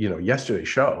the, yesterday's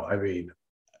show. I mean,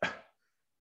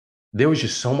 there was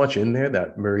just so much in there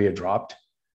that Maria dropped.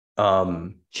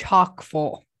 Chock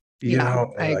full. Yeah,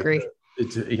 I agree.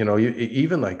 It's,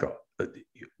 even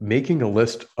making a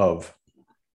list of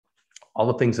all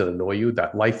the things that annoy you,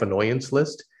 that life annoyance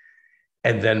list,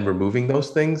 and then removing those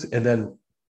things. And then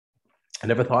I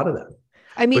never thought of that.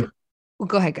 I mean,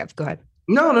 go ahead, Kev. Go ahead.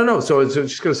 No. So it's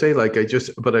just going to say,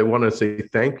 but I want to say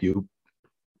thank you.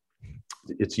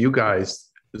 It's you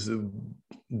guys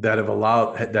that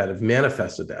have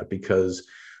manifested that, because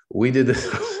we did this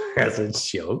as a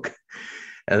joke.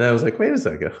 And I was like, wait a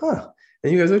second, huh?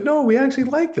 And you guys are like, no, we actually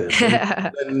like this.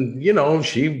 And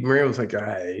Maria was like,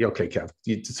 okay, Kev,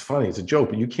 it's funny, it's a joke,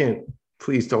 but you can't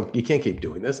keep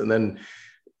doing this. And then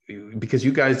because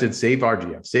you guys did save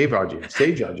RGF, save RGF,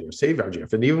 save RGF, save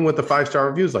RGF. And even with the 5-star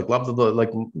reviews,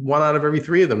 one out of every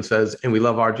 3 of them says, and we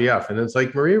love RGF. And it's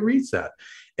like, Maria reads that.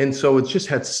 And so it's just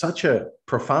had such a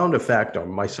profound effect on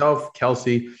myself,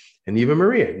 Kelsey, and even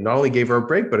Maria. Not only gave her a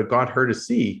break, but it got her to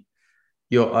see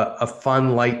a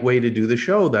fun, light way to do the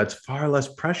show that's far less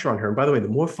pressure on her. And by the way, the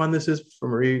more fun this is for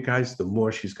Maria, guys, the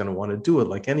more she's going to want to do it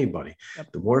like anybody.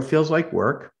 Yep. The more it feels like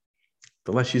work,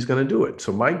 the less she's going to do it.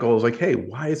 So my goal is like, hey,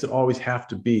 why does it always have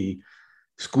to be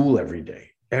school every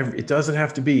day? It doesn't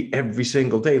have to be every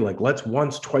single day. Let's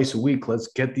once, twice a week, let's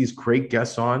get these great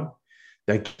guests on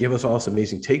that give us all this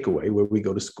amazing takeaway where we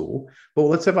go to school. But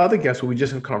let's have other guests where we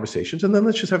just have conversations, and then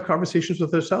let's just have conversations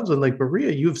with ourselves. And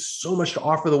Maria, you have so much to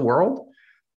offer the world.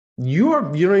 You know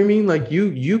what I mean?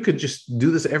 You could just do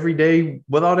this every day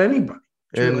without anybody.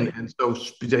 And so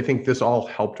I think this all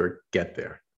helped her get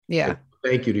there. Yeah. And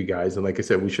thank you to you guys. And like I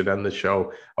said, we should end the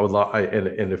show. I would love,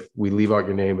 and if we leave out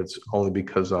your name, it's only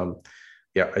because,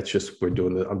 it's just,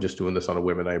 I'm just doing this on a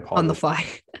whim, and I apologize. On the fly.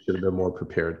 Should have been more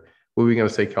prepared. What were we going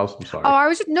to say, Kelsey? I'm sorry. Oh, I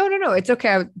was just, no. It's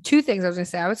okay. 2 things I was going to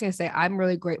say. I was going to say, I'm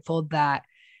really grateful that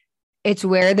it's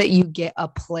rare that you get a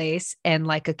place and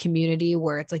a community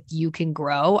where it's you can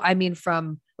grow. I mean,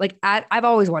 I've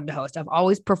always wanted to host. I've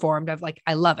always performed.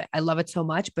 I love it. I love it so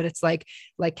much, but it's like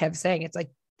Kev's saying, it's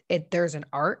there's an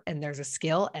art and there's a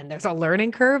skill and there's a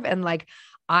learning curve. And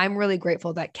I'm really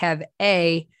grateful that Kev,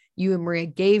 you and Maria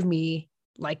gave me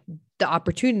the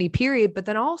opportunity period, but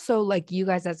then also you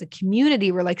guys as a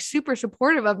community were super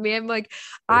supportive of me. I'm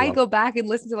I go back and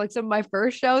listen to some of my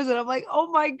first shows and I'm like,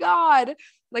 oh my God,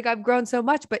 I've grown so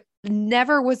much, but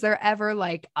never was there ever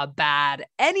a bad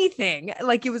anything.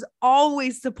 It was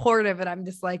always supportive. And I'm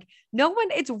just no one,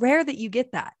 it's rare that you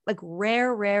get that,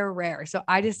 rare. So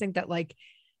I just think that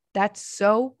that's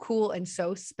so cool and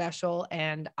so special.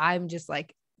 And I'm just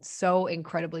so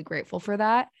incredibly grateful for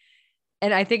that.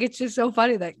 And I think it's just so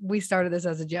funny that we started this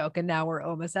as a joke and now we're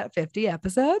almost at 50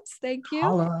 episodes. Thank you.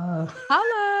 Holla.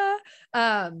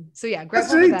 So yeah,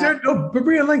 grateful for that. No, but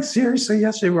Maria, seriously,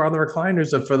 yesterday we were on the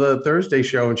recliners for the Thursday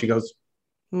show and she goes,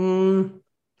 I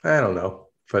don't know,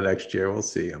 for next year. We'll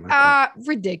see. I'm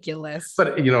ridiculous.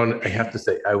 But I have to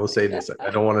say, I will say this. I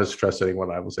don't want to stress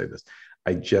anyone. I will say this.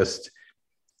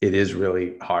 It is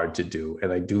really hard to do.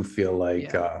 And I do feel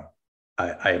I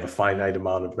have a finite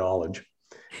amount of knowledge.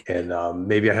 And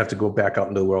maybe I have to go back out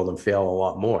into the world and fail a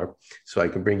lot more so I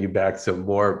can bring you back some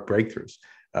more breakthroughs.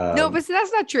 No, but see,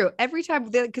 that's not true. Every time,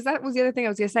 because that was the other thing I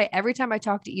was going to say. Every time I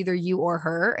talk to either you or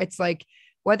her, it's Maria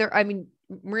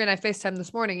and I FaceTime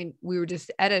this morning and we were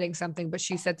just editing something, but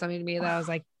she said something to me that I was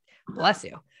like, bless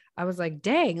you. I was like,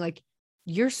 dang,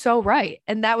 you're so right.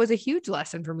 And that was a huge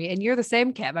lesson for me. And you're the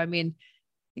same, Kev. I mean,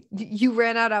 You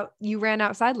ran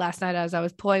outside last night as I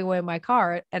was pulling away my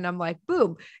car, and I'm like,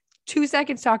 boom, 2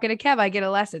 seconds talking to Kev, I get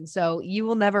a lesson. So you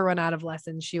will never run out of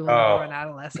lessons. She will never run out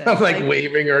of lessons. I'm like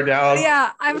waving her down.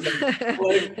 Yeah, I'm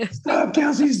like, stop,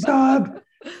 Kelsey, stop.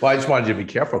 Well, I just wanted you to be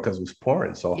careful because it was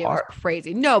pouring so hard. It was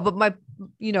crazy. No, but my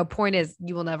point is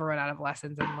you will never run out of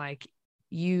lessons. And like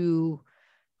you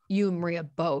and Maria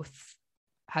both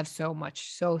have so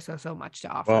much to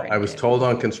offer. Well, I was told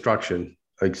on construction,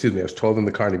 I was told in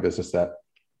the carny business that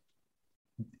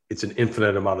it's an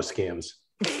infinite amount of scams.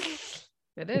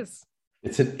 It is.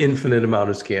 It's an infinite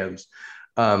amount of scams.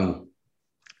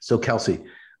 So Kelsey,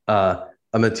 I'm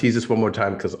going to tease this one more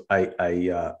time because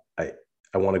I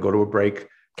want to go to a break.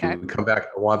 Okay. When we come back,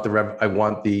 I want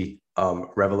the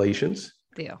revelations.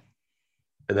 Deal.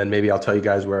 And then maybe I'll tell you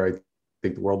guys where I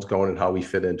think the world's going and how we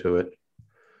fit into it.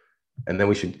 And then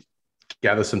we should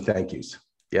gather some thank yous.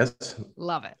 Yes?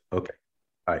 Love it. Okay.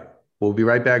 All right. We'll be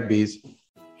right back, bees.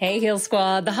 Hey, Heal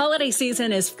Squad. The holiday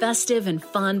season is festive and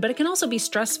fun, but it can also be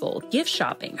stressful. Gift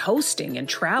shopping, hosting, and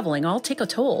traveling all take a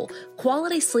toll.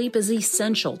 Quality sleep is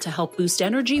essential to help boost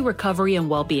energy, recovery,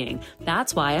 and well-being.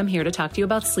 That's why I'm here to talk to you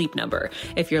about Sleep Number.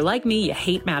 If you're like me, you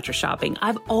hate mattress shopping.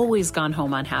 I've always gone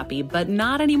home unhappy, but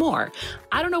not anymore.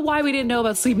 I don't know why we didn't know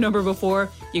about Sleep Number before.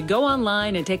 You go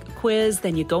online and take a quiz,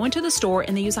 then you go into the store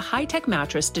and they use a high-tech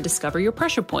mattress to discover your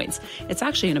pressure points. It's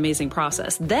actually an amazing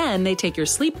process. Then they take your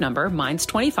sleep number, mine's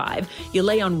 25. You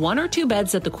lay on one or two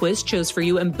beds that the quiz chose for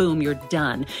you and boom, you're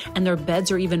done. And their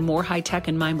beds are even more high-tech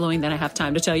and mind-blowing than I have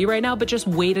time to tell you right now, but just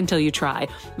wait until you try.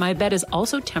 My bed is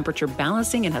also temperature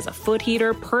balancing and has a foot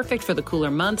heater, perfect for the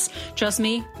cooler months. Trust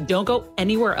me, don't go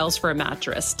anywhere else for a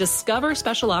mattress. Discover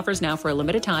special offers now for a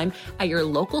limited time at your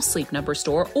local Sleep Number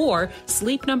store or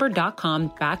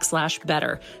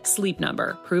sleepnumber.com/better. Sleep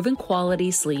Number, proven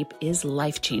quality sleep is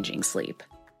life-changing sleep.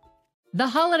 The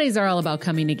holidays are all about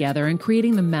coming together and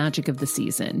creating the magic of the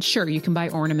season. Sure, you can buy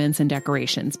ornaments and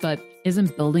decorations, but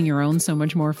isn't building your own so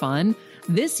much more fun?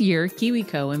 This year,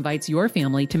 KiwiCo invites your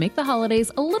family to make the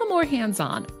holidays a little more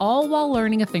hands-on, all while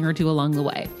learning a thing or two along the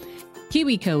way.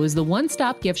 KiwiCo is the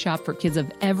one-stop gift shop for kids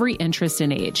of every interest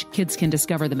and age. Kids can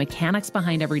discover the mechanics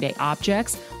behind everyday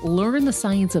objects, learn the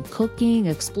science of cooking,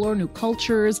 explore new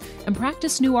cultures, and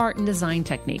practice new art and design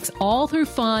techniques, all through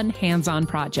fun, hands-on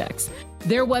projects.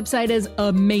 Their website is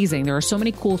amazing. There are so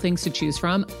many cool things to choose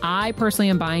from. I personally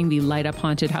am buying the light up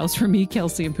haunted house for me,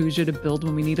 Kelsey, and Pooja to build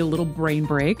when we need a little brain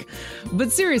break.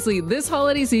 But seriously, this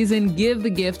holiday season, give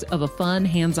the gift of a fun,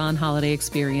 hands-on holiday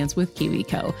experience with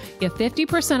KiwiCo. Get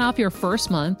 50% off your first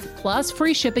month, plus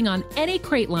free shipping on any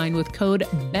crate line with code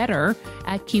BETTER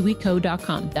at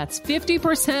kiwico.com. That's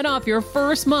 50% off your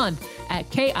first month at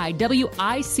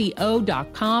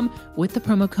KIWICO.com with the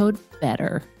promo code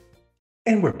BETTER.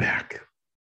 And we're back.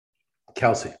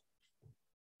 Kelsey,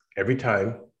 every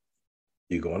time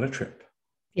you go on a trip,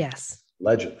 yes,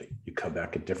 allegedly, you come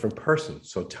back a different person.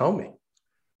 So tell me,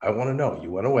 I want to know.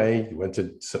 You went away, you went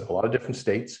to a lot of different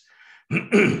states.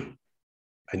 I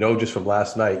know just from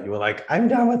last night, you were like, I'm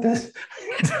done with this.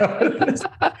 I'm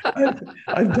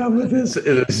done with this.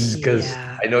 It was because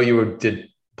I know you did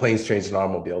planes, trains, and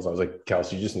automobiles. I was like,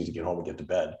 Kelsey, you just need to get home and get to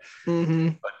bed. Mm-hmm.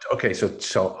 But okay,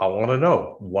 so I want to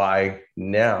know why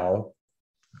now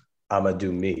I'm going to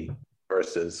do me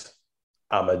versus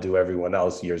I'm going to do everyone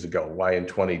else years ago. Why in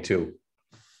 22?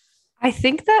 I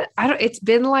think that it's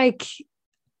been like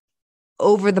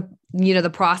over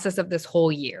the process of this whole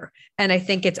year. And I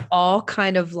think it's all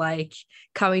kind of like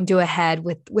coming to a head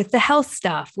with the health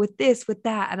stuff, with this, with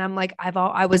that. And I'm like,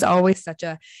 I was always such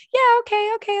a,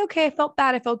 okay. I felt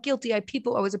bad. I felt guilty. I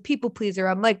was a people pleaser.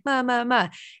 I'm like, ma.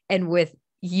 And with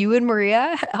you and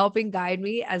Maria helping guide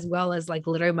me, as well as like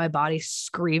literally my body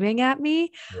screaming at me,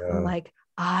 I'm like,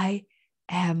 I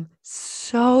am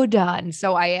so done.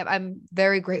 So I'm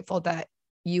very grateful that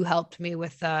you helped me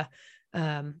with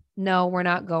no, we're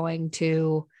not going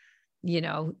to,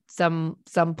 some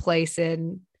place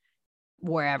in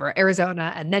wherever,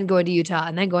 Arizona, and then going to Utah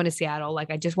and then going to Seattle.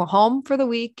 Like I just went home for the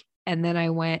week and then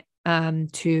I went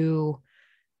to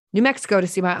New Mexico to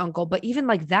see my uncle. But even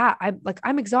like that,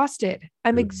 I'm exhausted.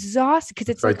 I'm exhausted because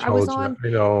it's like I was on. I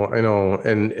know.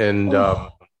 And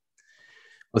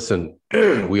listen,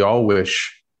 we all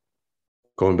wish,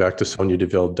 going back to Sonia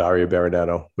Deville, Daria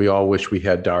Baronetto, we all wish we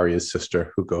had Daria's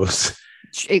sister who goes,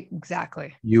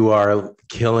 exactly. You are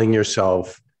killing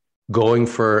yourself, going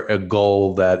for a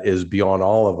goal that is beyond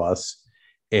all of us.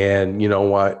 And you know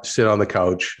what? Sit on the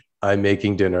couch. I'm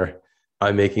making dinner.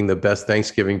 I'm making the best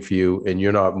Thanksgiving for you, and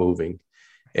you're not moving.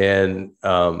 And,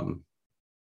 but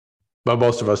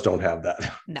most of us don't have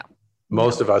that. No.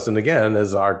 Most of us, and again,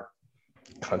 as our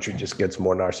country just gets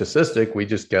more narcissistic. We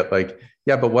just get like,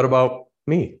 yeah, but what about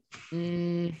me?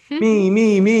 Mm-hmm.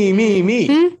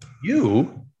 Me.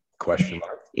 You? Question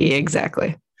mark. Yeah,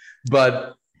 exactly.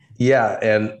 But yeah,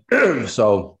 and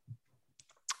so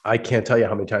I can't tell you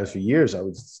how many times for years I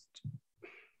was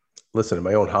listen in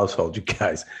my own household, you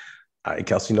guys.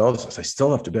 Kelsey knows this. I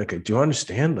still have to be like, do you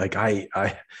understand? Like I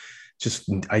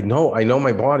know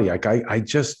my body. Like I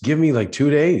just give me like 2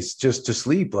 days just to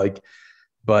sleep. Like,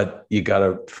 but you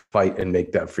gotta fight and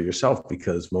make that for yourself,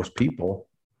 because most people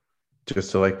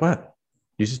just are like, what?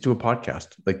 You just do a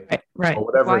podcast, like right. or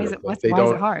whatever. Why is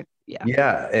it hard?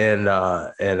 Yeah. And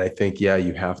I think, yeah,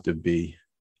 you have to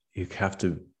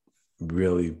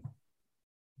really,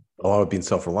 a lot of being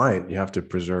self-reliant, you have to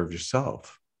preserve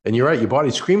yourself. And you're right, your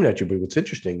body's screaming at you. But what's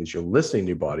interesting is you're listening to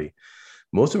your body.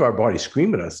 Most of our bodies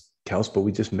scream at us, Kels, but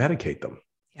we just medicate them.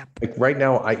 Yep. Like right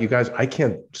now, I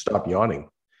can't stop yawning.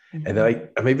 Mm-hmm. And then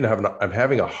I'm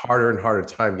having a harder and harder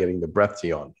time getting the breath to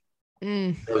yawn.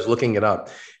 I was looking it up.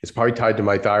 It's probably tied to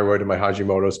my thyroid and my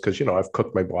Hashimoto's, because I've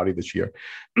cooked my body this year,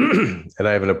 and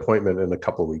I have an appointment in a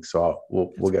couple of weeks. So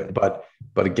we'll get. But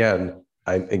again,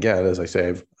 as I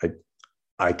say,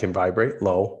 I can vibrate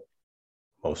low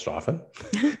most often,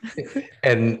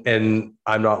 and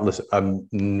I'm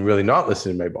really not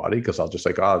listening to my body, because I'll just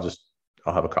like I'll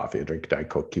have a coffee, a drink, a Diet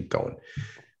Coke, keep going.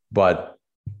 But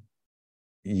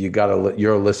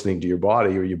you're listening to your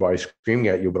body, or your body screaming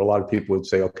at you. But a lot of people would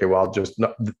say, okay, well,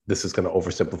 this is going to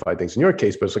oversimplify things in your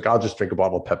case, but it's like, I'll just drink a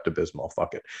bottle of Pepto-Bismol.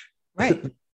 Fuck it. Right.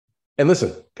 And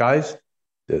listen, guys,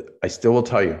 I still will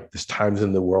tell you, there's times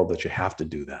in the world that you have to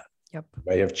do that. Yep.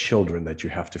 You have children that you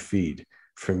have to feed.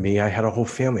 For me, I had a whole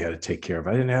family I had to take care of.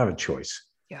 I didn't have a choice.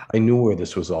 Yeah. I knew where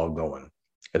this was all going.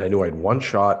 And I knew I had one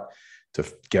shot to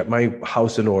get my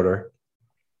house in order,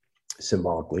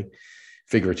 symbolically,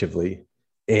 figuratively.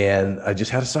 And I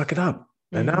just had to suck it up.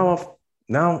 And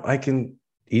now I can,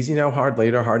 easy now, hard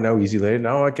later, hard now, easy later.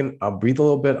 Now I'll breathe a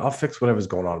little bit. I'll fix whatever's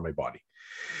going on in my body.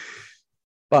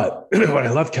 But what I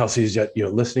love, Kelsey, is that you're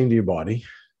listening to your body,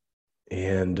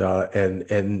 and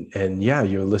yeah,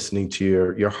 you're listening to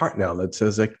your heart now that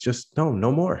says like, just no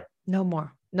more.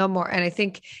 And I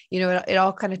think, it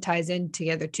all kind of ties in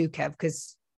together too, Kev,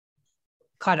 because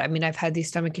God, I mean, I've had these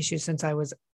stomach issues since I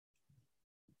was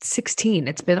 16.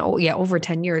 It's been over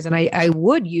 10 years. And I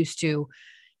would used to,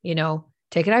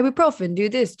 take an ibuprofen, do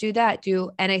this, do that,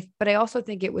 but I also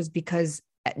think it was because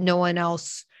no one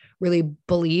else really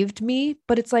believed me.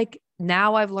 But it's like,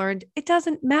 now I've learned it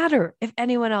doesn't matter if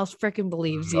anyone else freaking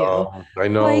believes you. I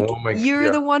know. Like,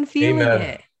 you're the one feeling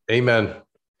it. Amen.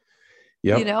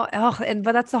 Yeah.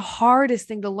 But that's the hardest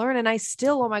thing to learn. And I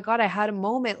still, oh my God, I had a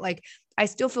moment, like I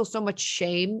still feel so much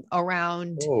shame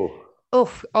around.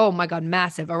 Oh my God,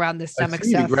 massive around the stomach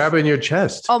stuff. Grabbing your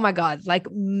chest. Oh my God, like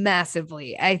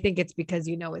massively. I think it's because,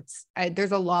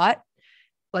 there's a lot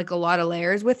of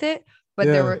layers with it,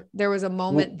 but there was a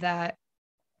moment that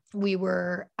we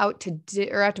were out to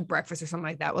breakfast or something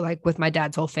like that, with my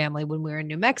dad's whole family when we were in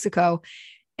New Mexico,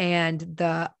 and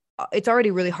it's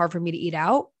already really hard for me to eat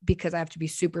out because I have to be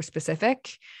super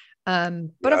specific.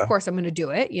 But of course I'm going to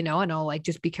do it, and I'll like,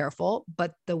 just be careful.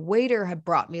 But the waiter had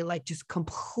brought me like just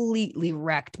completely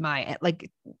wrecked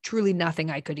truly nothing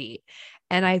I could eat.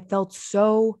 And I felt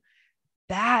so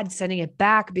bad sending it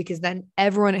back, because then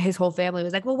everyone, his whole family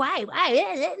was like, well, why?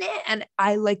 And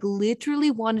I like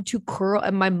literally wanted to curl.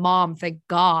 And my mom, thank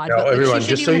God. Now, everyone,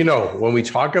 just so you know, when we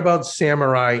talk about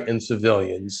samurai and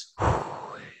civilians,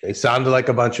 they sounded like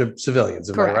a bunch of civilians.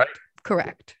 Am I right?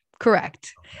 Correct.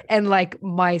 And like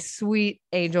my sweet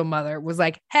angel mother was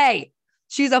like, hey,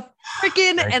 she's a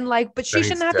freaking, but she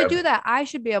shouldn't have to do that. I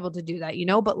should be able to do that,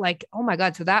 but like, oh my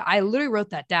God. So that I literally wrote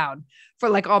that down for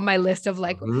like on my list of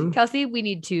like, Kelsey, we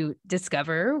need to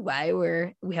discover why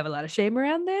we have a lot of shame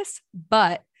around this.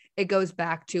 But it goes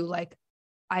back to like,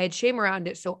 I had shame around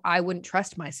it. So I wouldn't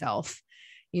trust myself,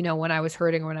 when I was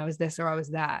hurting or when I was this or I was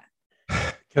that.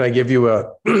 Can I give you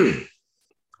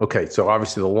okay, so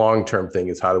obviously the long-term thing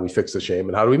is, how do we fix the shame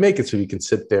and how do we make it so you can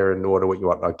sit there and order what you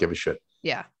want, not give a shit?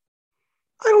 Yeah.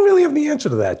 I don't really have the answer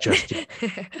to that just yet.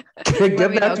 Get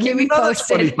that to me another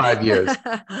 25 years.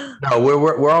 No,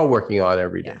 we're all working on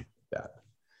every day. Yeah.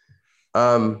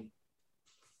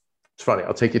 It's funny.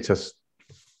 I'll take you to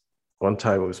one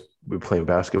time we were playing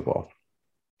basketball,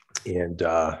 and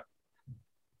I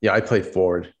played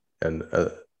forward and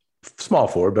small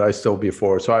forward, but I still be a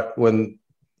forward. So when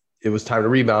it was time to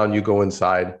rebound, you go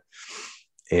inside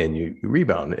and you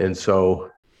rebound. And so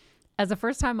As a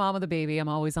first-time mom of the baby, I'm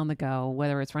always on the go,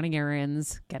 whether it's running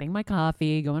errands, getting my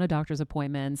coffee, going to doctor's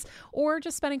appointments, or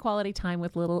just spending quality time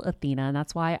with little Athena. And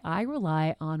that's why I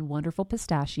rely on Wonderful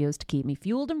Pistachios to keep me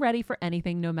fueled and ready for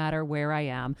anything, no matter where I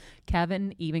am.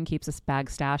 Kevin even keeps a bag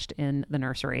stashed in the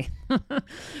nursery.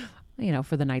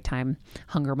 For the nighttime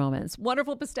hunger moments.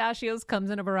 Wonderful Pistachios comes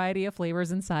in a variety of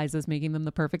flavors and sizes, making them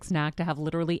the perfect snack to have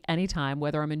literally any time,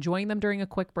 whether I'm enjoying them during a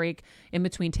quick break in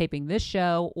between taping this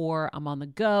show or I'm on the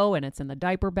go and it's in the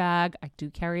diaper bag. I do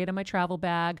carry it in my travel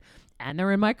bag and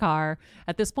they're in my car.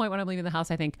 At this point, when I'm leaving the house,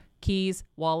 I think keys,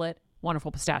 wallet,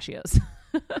 Wonderful Pistachios.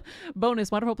 Bonus,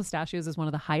 Wonderful Pistachios is one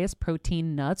of the highest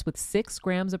protein nuts with 6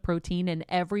 grams of protein in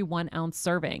every 1 ounce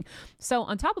serving. So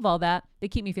on top of all that, they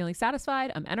keep me feeling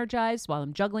satisfied. I'm energized while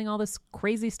I'm juggling all this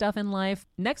crazy stuff in life.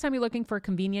 Next time you're looking for a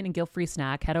convenient and guilt-free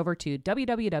snack, head over to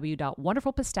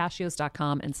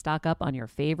www.wonderfulpistachios.com and stock up on your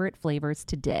favorite flavors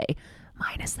today.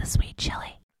 Minus the sweet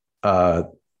chili.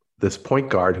 This point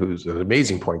guard, who's an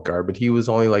amazing point guard, but he was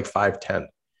only like 5'10".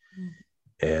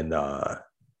 And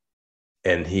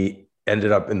he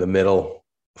ended up in the middle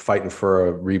fighting for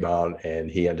a rebound, and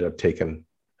he ended up taking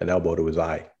an elbow to his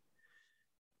eye.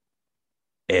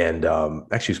 And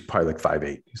actually, he's probably like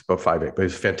 5'8". He's about 5'8", but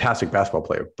he's a fantastic basketball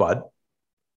player. But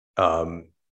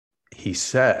he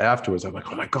said afterwards, I'm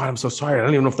like, oh my God, I'm so sorry. I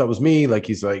don't even know if that was me. Like,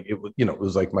 he's like, it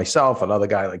was like myself, another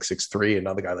guy like 6'3",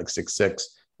 another guy like 6'6".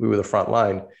 We were the front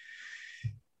line.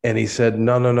 And he said,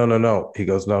 no. He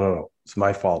goes, no. It's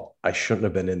my fault. I shouldn't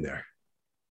have been in there.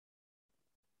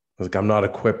 Like, I'm not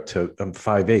equipped I'm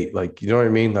 5'8". Like, you know what I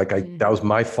mean? Like, that was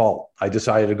my fault. I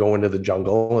decided to go into the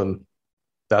jungle and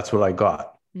that's what I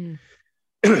got. No,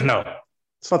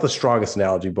 it's not the strongest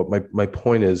analogy, but my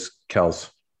point is, Kels,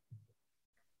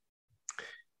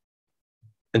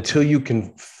 until you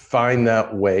can find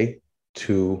that way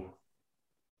to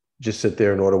just sit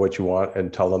there and order what you want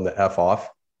and tell them to F off,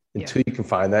 until you can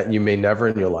find that, and you may never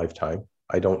in your lifetime,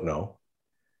 I don't know.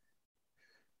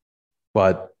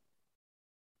 But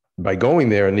by going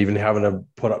there and even having to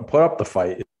put up the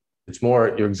fight, it's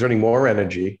more, you're exerting more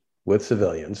energy with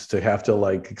civilians to have to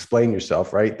like explain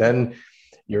yourself, right? Then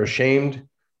you're ashamed.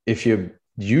 If you're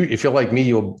like me,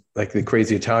 you'll, like the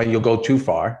crazy Italian, you'll go too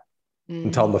far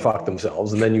and tell them to fuck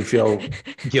themselves, and then you feel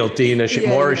guilty and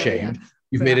more ashamed.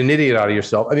 You've made an idiot out of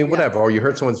yourself. I mean, whatever, or you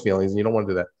hurt someone's feelings and you don't want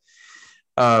to do that.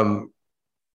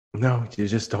 No, you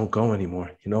just don't go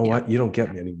anymore. You know what? You don't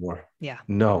get me anymore. Yeah.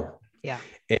 No. Yeah.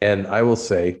 And I will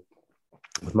say,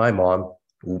 with my mom,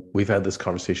 we've had this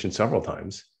conversation several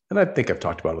times, and I think I've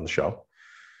talked about it on the show.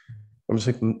 I'm just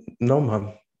like, no,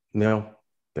 Mom, no.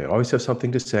 They always have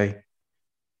something to say,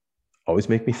 always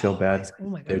make me feel bad.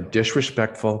 They're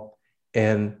disrespectful,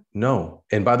 and no.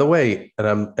 And by the way,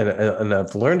 and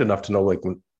I've learned enough to know, like,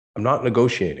 I'm not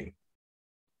negotiating.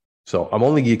 So I'm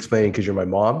only explaining because you're my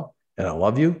mom and I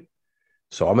love you.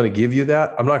 So I'm going to give you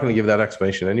that. I'm not going to give that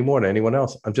explanation anymore to anyone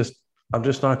else. I'm just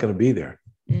not going to be there.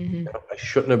 I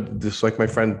shouldn't have, just like my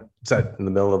friend said in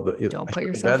the middle of the, don't put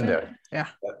yourself in there. Yeah.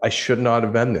 I should not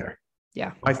have been there.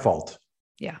 Yeah. My fault.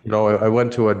 Yeah. I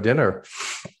went to a dinner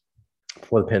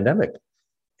for the pandemic,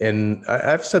 and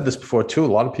I've said this before too. A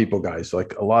lot of people, guys,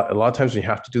 like a lot of times when you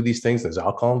have to do these things, there's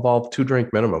alcohol involved,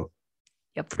 2-drink minimum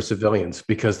for civilians,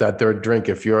 because that third drink,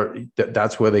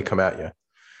 that's where they come at you.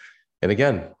 And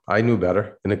again, I knew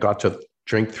better, and it got to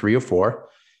drink 3 or 4.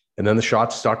 And then the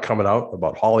shots start coming out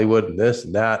about Hollywood and this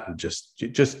and that, and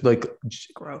just like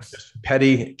gross, just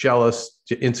petty, jealous,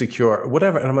 insecure,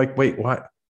 whatever. And I'm like, wait, why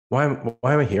am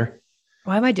I here?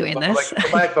 Why am I doing this?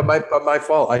 But my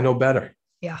fault. I know better.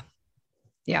 Yeah.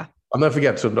 I'll never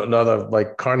forget. So another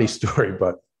like Carney story,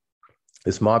 but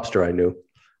this mobster I knew,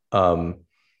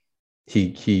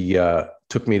 he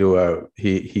took me to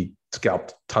he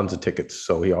scalped tons of tickets.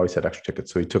 So he always had extra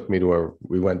tickets. So he took me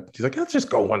he's like, let's just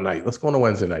go one night. Let's go on a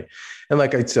Wednesday night. And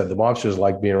like I said, the mobsters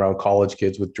like being around college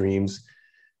kids with dreams,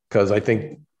 because I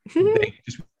think they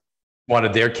just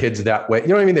wanted their kids that way. You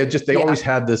know what I mean? They always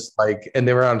had this like, and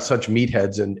they were around such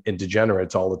meatheads and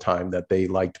degenerates all the time that they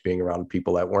liked being around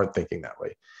people that weren't thinking that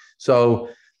way. So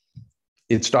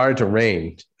it started to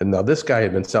rain. And now this guy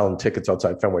had been selling tickets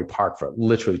outside Fenway Park for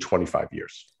literally 25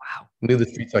 years. Wow. Knew the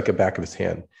streets like the back of his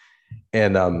hand.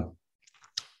 And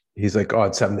he's like, oh,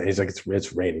 it's 7 days. He's like,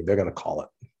 it's raining. They're going to call it.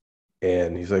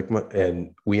 And he's like,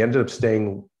 and we ended up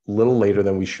staying a little later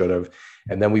than we should have.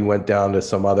 And then we went down to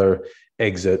some other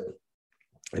exit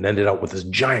and ended up with this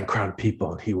giant crowd of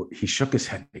people. And he shook his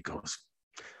head and he goes,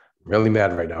 I'm really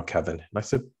mad right now, Kevin. And I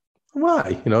said,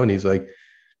 why? And he's like,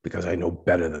 because I know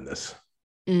better than this.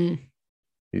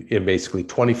 In basically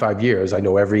 25 years, I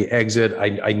know every exit.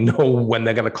 I know when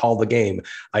they're going to call the game.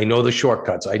 I know the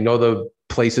shortcuts. I know the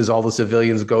places all the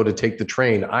civilians go to take the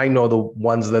train. I know the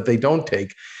ones that they don't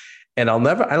take. And I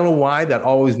don't know why that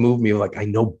always moved me. Like, I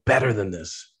know better than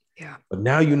this. Yeah. But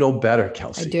now you know better,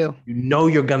 Kelsey. I do. You know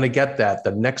you're going to get that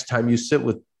the next time you sit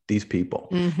with these people.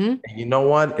 Mm-hmm. And you know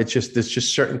what? It's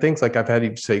just certain things. Like I've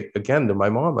had to say again to my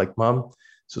mom, like, Mom,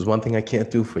 this is one thing I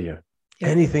can't do for you. Yeah.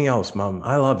 Anything else, Mom,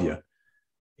 I love you.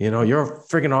 You know, you're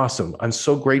freaking awesome. I'm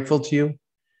so grateful to you.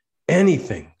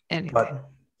 Anything. But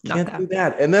can't do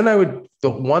that. And then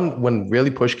when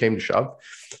really push came to shove,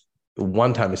 the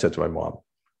one time I said to my mom,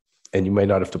 and you may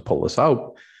not have to pull this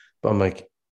out, but I'm like,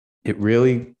 it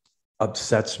really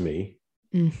upsets me.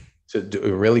 It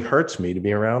really hurts me to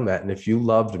be around that. And if you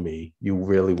loved me, you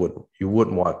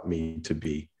wouldn't want me to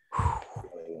be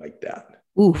feeling like that.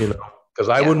 Oof. You know, because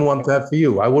I wouldn't want that for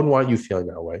you. I wouldn't want you feeling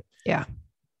that way. Yeah.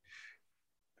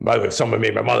 By the way, if someone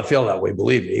made my mother feel that way,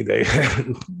 believe me,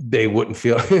 they wouldn't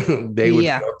feel, they would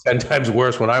feel 10 times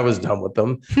worse when I was done with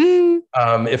them.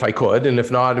 If I could. And if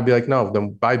not, I'd be like, no,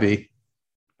 then bye, B.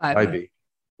 Bye, B.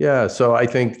 Yeah. So I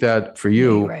think that for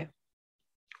you, right.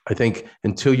 I think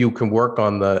until you can work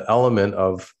on the element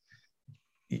of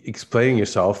explaining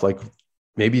yourself, like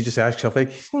maybe you just ask yourself,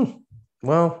 like,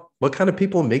 well, what kind of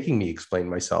people are making me explain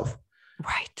myself?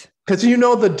 Right. Because you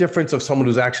know the difference of someone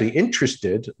who's actually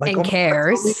interested, like, and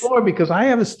cares. More because I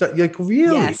have a like,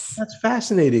 really, that's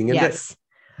fascinating. And yes.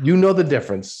 You know the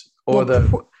difference, or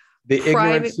the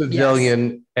ignorant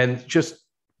civilian, and just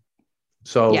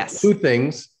so two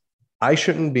things. I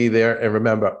shouldn't be there. And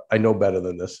remember, I know better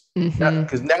than this.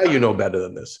 Because now you know better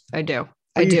than this. I do.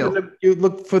 So you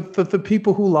look for the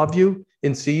people who love you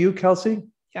and see you, Kelsey.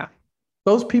 Yeah.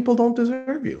 Those people don't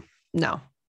deserve you. No,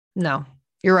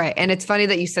 you're right. And it's funny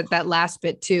that you said that last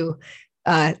bit too,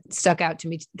 stuck out to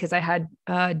me because I had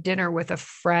dinner with a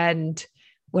friend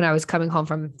when I was coming home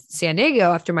from San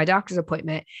Diego after my doctor's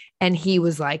appointment. And he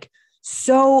was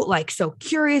so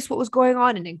curious what was going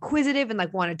on and inquisitive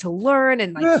and wanted to learn.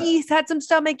 And he's had some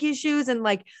stomach issues and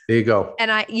there you go.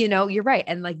 And you're right.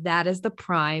 And that is the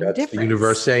prime difference. The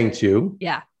universe saying to you,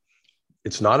 yeah,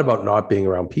 it's not about not being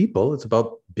around people. It's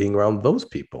about being around those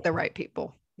people. The right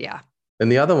people. Yeah.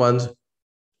 And the other ones.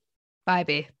 Bye,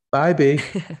 B. Bye, B.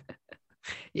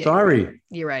 Yeah, sorry.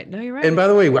 You're right. No, you're right. And by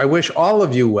the way, I wish all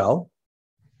of you well,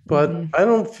 but I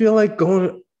don't feel like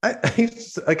going. I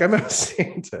remember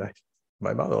saying to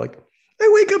my mother, I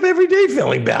wake up every day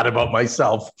feeling bad about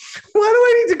myself. Why do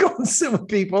I need to go and sit with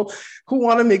people who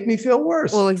want to make me feel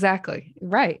worse? Well, exactly.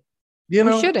 Right. You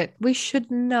know, we shouldn't. We should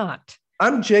not.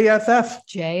 I'm JFF.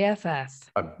 JFF.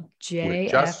 I'm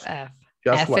JFF.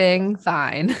 Just effing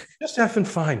fine. Just effing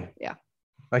fine. Yeah.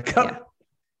 I got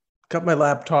my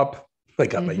laptop. I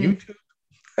got my YouTube.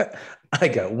 I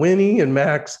got Winnie and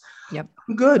Max. Yep.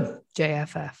 I'm good.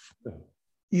 JFF.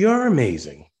 You're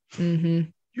amazing.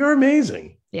 You're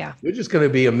amazing. Yeah. You're just going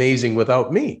to be amazing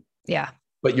without me. Yeah.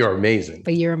 But you're amazing.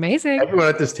 Everyone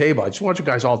at this table, I just want you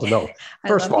guys all to know.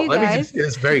 First of all, let me just get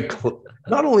this very clear.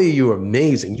 Not only are you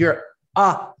amazing, you're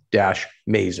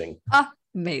amazing.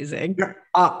 Amazing. You're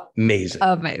amazing.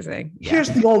 Amazing. Yeah. Here's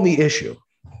the only issue.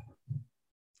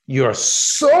 You're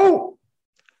so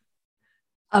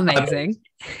amazing.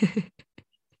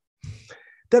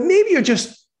 That maybe you're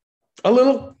just a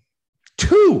little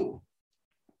too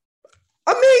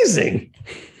amazing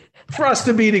for us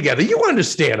to be together. You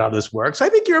understand how this works. I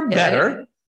think you're better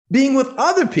being with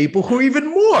other people who are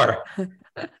even more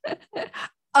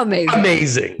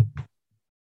amazing.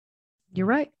 You're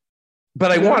right.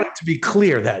 But I want it to be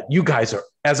clear that you guys are,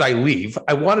 as I leave,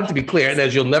 I want it to be clear, and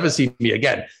as you'll never see me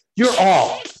again, you're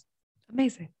all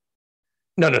amazing.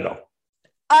 No.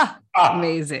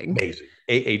 Amazing. Amazing.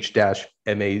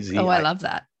 AH-MAZI. Oh, I love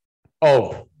that.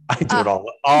 Oh, I do it all.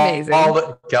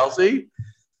 Amazing. Kelsey,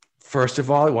 first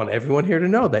of all, I want everyone here to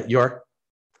know that you're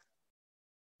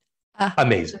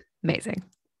amazing. Amazing.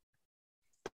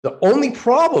 The only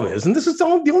problem is, and this is the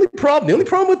only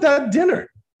problem with that dinner,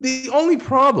 the only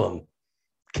problem,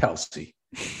 Kelsey,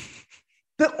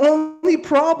 the only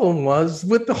problem was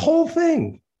with the whole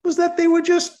thing was that they were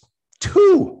just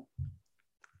too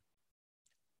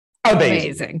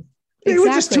amazing. They were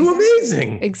just too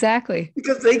amazing. Exactly.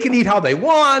 Because they can eat how they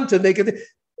want and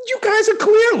you guys are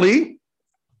clearly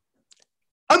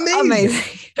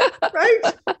amazing. Right?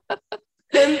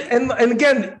 And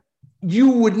again,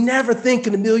 you would never think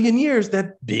in a million years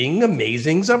that being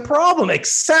amazing is a problem,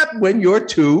 except when you're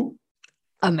too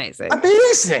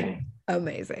amazing.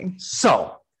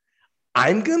 So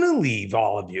I'm going to leave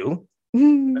all of you,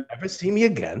 never see me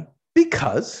again,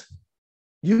 because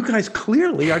you guys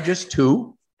clearly are just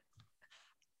too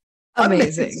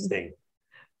amazing.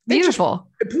 Beautiful.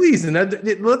 Please, and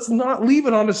let's not leave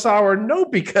it on a sour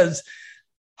note, because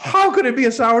How could it be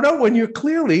a sourdough when you're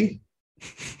clearly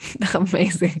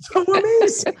Amazing. so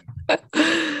amazing?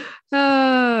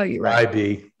 Oh, you're right.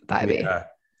 By B.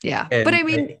 Yeah. And, But I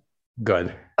mean,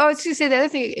 good. I was going to say the other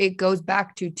thing it goes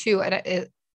back to too. And it's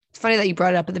funny that you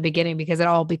brought it up at the beginning because it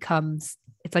all becomes,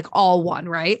 it's like all one,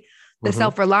 right? The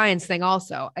self-reliance thing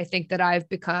also. I think that I've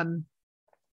become,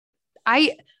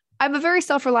 I'm a very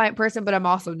self-reliant person, but I'm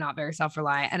also not very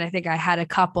self-reliant. And I think I had a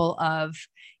couple of,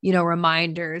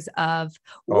 reminders of,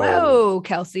 whoa,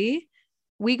 Kelsey,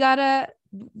 we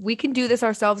can do this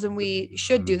ourselves and we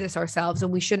should do this ourselves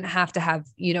and we shouldn't have to have,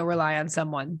 rely on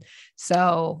someone.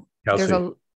 So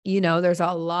Kelsey, there's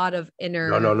a lot of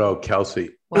inner. No,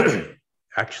 Kelsey,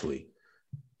 actually,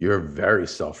 you're very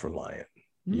self-reliant.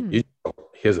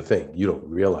 Here's the thing. You don't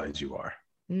realize you are.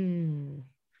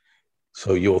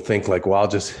 So you'll think like, well, I'll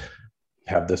just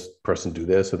have this person do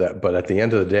this or that. But at the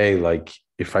end of the day, like,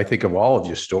 if I think of all of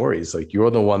your stories, like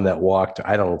you're the one that walked,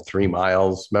 I don't know, 3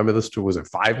 miles. Remember this? Was it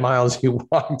 5 miles you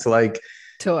walked? Like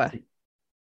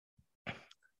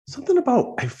something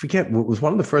about, I forget, it was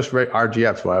one of the first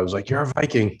RGFs where I was like, you're a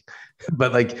Viking.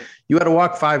 But like you had to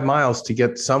walk 5 miles to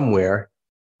get somewhere.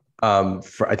 I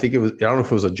think it was, I don't know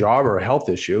if it was a job or a health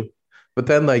issue. But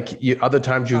then, like other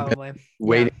times you've been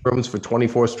waiting rooms for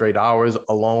 24 straight hours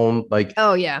alone. Like,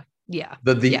 oh yeah.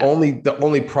 The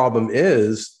only problem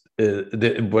is,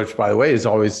 which by the way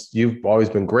is you've always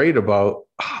been great about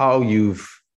how you've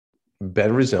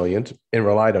been resilient and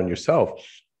relied on yourself.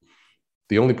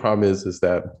 The only problem is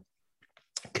that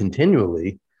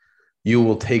continually you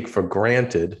will take for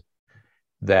granted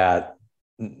that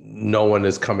no one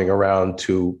is coming around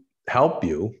to help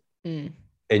you.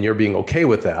 And you're being okay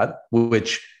with that,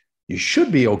 which you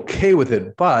should be okay with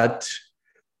it, but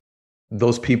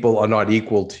those people are not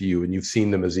equal to you and you've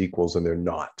seen them as equals and they're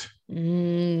not.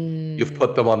 You've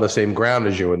put them on the same ground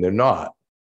as you and they're not.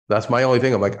 That's my only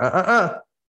thing. I'm like,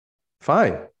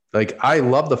 fine. Like, I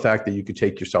love the fact that you could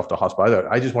take yourself to hospital.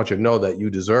 I just want you to know that you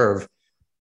deserve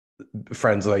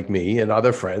friends like me and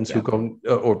other friends who go,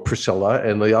 or Priscilla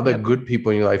and the other good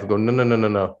people in your life who go,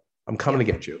 no, I'm coming to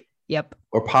get you. Yep.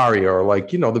 Or Pari, or like,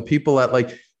 the people that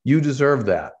like, you deserve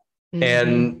that.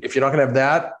 And if you're not going to have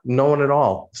that, no one at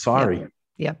all. Sorry.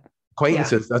 Yep.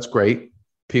 Acquaintances, that's great.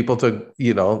 People to,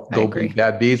 go be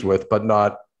bad bees with, but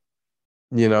not,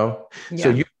 So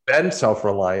you've been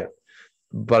self-reliant,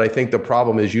 but I think the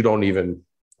problem is you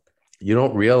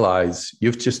don't realize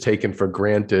you've just taken for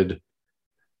granted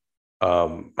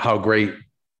how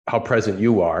present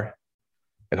you are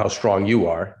and how strong you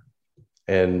are.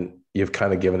 And you've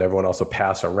kind of given everyone else a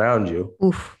pass around you.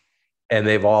 Oof. And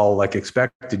they've all like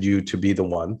expected you to be the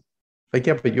one. Like,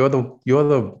 yeah, but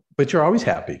but you're always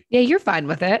happy. Yeah, you're fine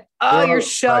with it. Oh, you're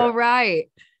so right.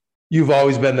 You've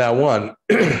always been that one.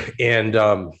 And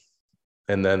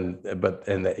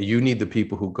you need the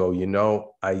people who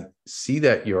go, I see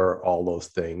that you're all those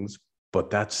things, but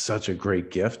that's such a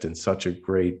great gift and such a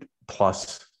great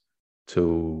plus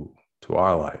to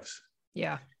our lives.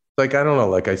 Yeah. Like, I don't know,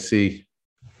 like I see,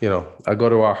 I go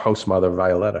to our host mother,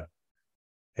 Violetta,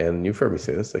 and you've heard me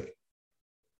say this, like,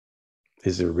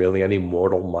 is there really any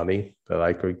mortal money that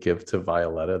I could give to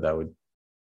Violetta that would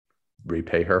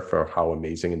repay her for how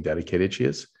amazing and dedicated she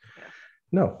is?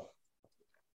 No.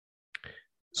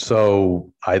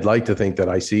 So I'd like to think that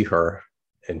I see her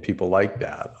and people like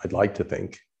that. I'd like to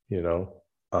think, and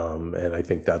I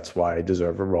think that's why I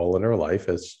deserve a role in her life,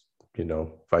 as,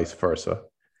 vice versa.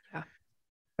 Yeah.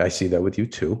 I see that with you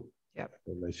too. Yeah.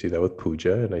 And I see that with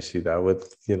Pooja, and I see that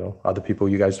with, other people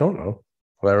you guys don't know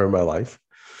that are in my life.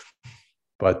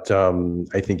 But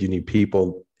I think you need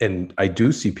people, and I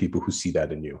do see people who see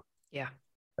that in you. Yeah.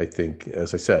 I think,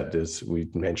 as I said, we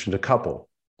mentioned a couple,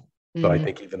 but I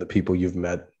think even the people you've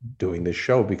met doing this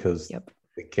show, because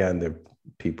again, they're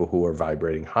people who are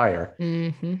vibrating higher.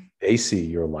 They see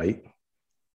your light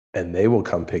and they will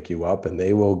come pick you up and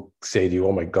they will say to you,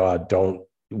 oh my God,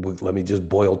 let me just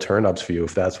boil turnips for you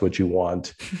if that's what you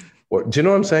want. Or, do you know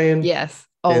what I'm saying? Yes.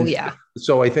 Oh, yeah.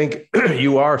 So I think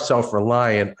you are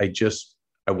self-reliant.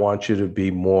 I want you to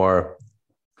be more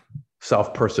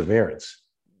self-perseverance.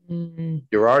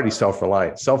 You're already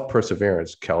self-reliant,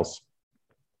 self-perseverance, Kels.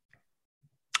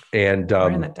 And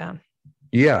writing that down.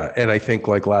 Yeah. And I think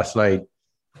like last night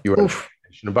you were,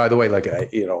 and by the way, like,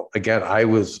 again,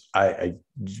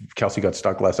 Kelsey got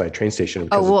stuck last night at train station.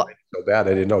 So bad.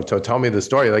 I didn't know. So tell me the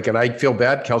story. Like, and I feel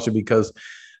bad, Kelsey, because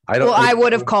I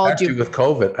would have called you with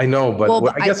COVID. I know,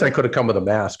 but I guess I could have come with a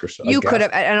mask or something. You could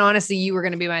have. And honestly, you were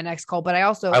going to be my next call, but I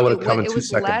would have come in 2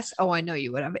 seconds. I know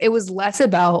you would have. It was less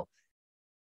about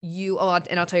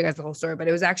and I'll tell you guys the whole story, but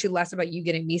it was actually less about you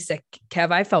getting me sick,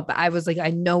 Kev. I felt, but I was like, I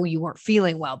know you weren't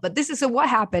feeling well, but this is so what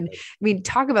happened. I mean,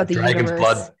 talk about the Dragon's universe.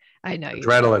 blood. I know.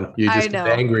 Adrenaline. You just get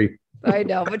angry. I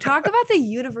know, but talk about the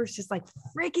universe just like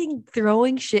freaking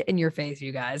throwing shit in your face,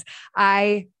 you guys.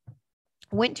 I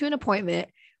went to an appointment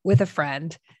with a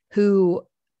friend who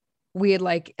we had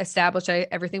like established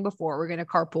everything before. We're going to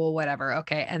carpool, whatever.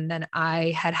 Okay. And then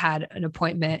I had an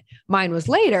appointment. Mine was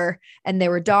later and they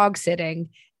were dog sitting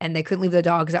and they couldn't leave the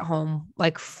dogs at home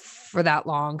like for that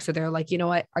long. So they're like, you know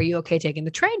what? Are you okay taking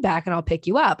the train back and I'll pick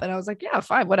you up? And I was like, yeah,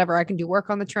 fine, whatever. I can do work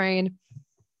on the train.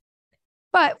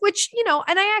 But which, you know,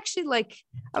 and I actually like,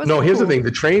 here's the thing.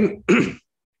 The train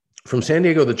from San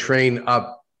Diego, the train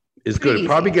up is good. It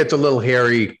probably gets a little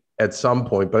hairy at some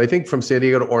point, but I think from San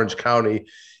Diego to Orange County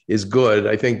is good.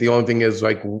 I think the only thing is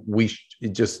like, we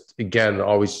just, again,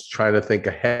 always trying to think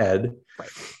ahead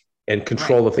and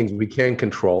control the things we can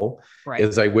control.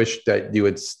 Is I wish that you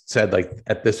had said like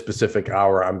at this specific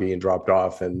hour, I'm being dropped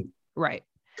off and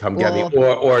come get me,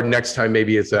 or next time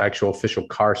maybe it's an actual official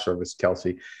car service,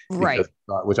 Kelsey,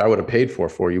 which I would have paid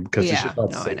for you because it's just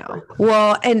not safe. I know.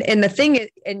 Well, and the thing is,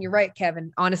 and you're right,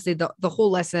 Kevin, honestly, the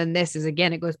whole lesson in this is,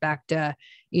 again, it goes back to,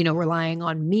 you know, relying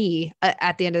on me.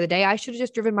 At the end of the day, I should have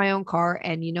just driven my own car,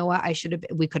 and you know what,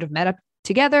 we could have met up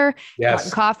together, gotten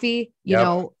coffee, you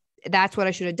know, that's what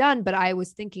I should have done. But I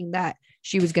was thinking that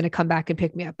she was going to come back and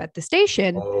pick me up at the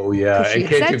station. Oh yeah.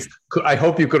 I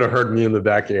hope you could have heard me in the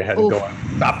back of your head going,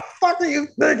 the fuck are you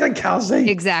thinking, Kelsey?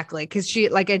 Exactly. Cause she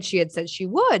had said she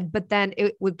would, but then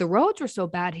the roads were so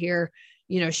bad here,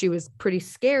 you know, she was pretty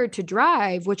scared to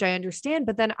drive, which I understand.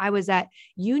 But then I was at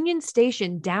Union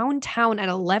Station downtown at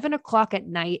 11 o'clock at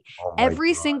night. I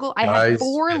had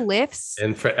 4 lifts.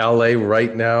 And for LA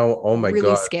right now, oh my God.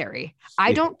 Really scary.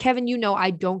 Kevin, you know,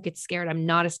 I don't get scared. I'm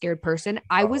not a scared person.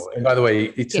 And by the way,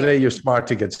 today you're smart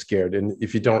to get scared. And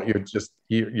if you don't,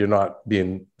 you're not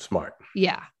being smart.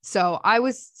 Yeah. So I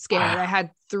was scared. I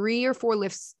had 3 or 4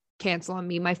 lifts cancel on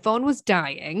me. My phone was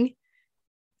dying.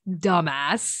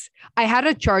 Dumbass. I had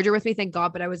a charger with me, thank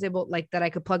God, but I was able that I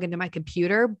could plug into my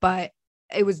computer, but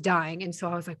it was dying. And so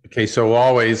I was like, okay. So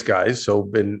always, guys. So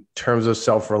in terms of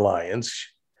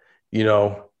self-reliance, you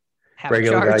know,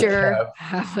 regular guy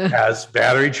has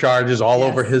battery charges all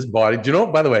over his body. Do you know,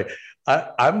 by the way,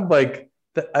 I'm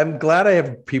glad I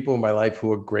have people in my life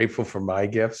who are grateful for my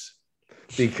gifts,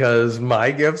 because my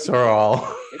gifts are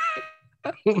all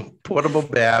portable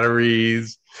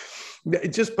batteries.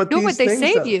 But they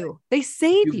save you. They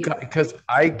save you. Because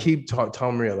I keep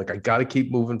telling Maria, like, I got to keep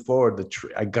moving forward.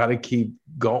 I got to keep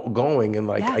going.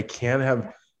 And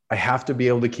I have to be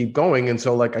able to keep going. And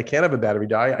so like, I can't have a battery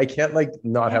die. I can't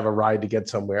not have a ride to get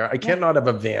somewhere. I can't not have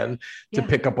a van to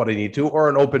pick up what I need to, or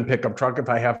an open pickup truck if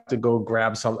I have to go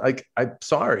grab something. I'm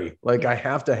sorry. I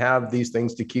have to have these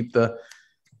things to keep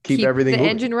everything moving.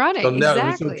 Engine running.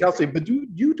 So Kelsey, but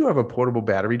you do have a portable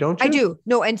battery, don't you? I do.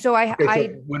 No, and so so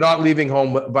we're not leaving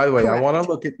home. By the way, correct. I want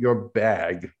to look at your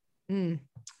bag. Do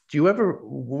you ever?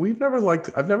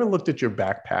 I've never looked at your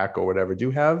backpack or whatever. Do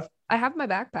you have? I have my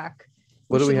backpack.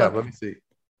 What do we have? Let me see.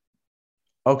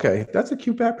 Okay, that's a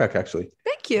cute backpack, actually.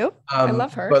 Thank you. I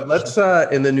love her. But let's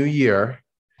in the new year,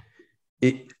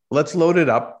 let's load it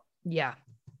up. Yeah.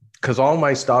 Because all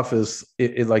my stuff is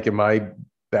like in my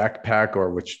backpack, or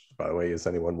which, by the way, is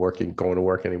anyone going to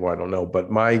work anymore? I don't know, but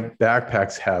my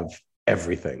backpacks have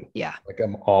everything. Yeah, like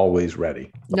I'm always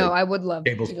ready. No, I would love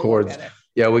cables, cords.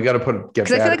 Yeah, we got to get.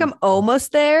 Because I feel like I'm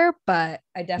almost there, but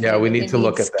I definitely we need to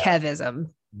look at that. Kevism.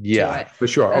 Yeah, for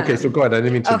sure. Okay, so go ahead. I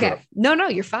didn't mean to. Okay, no,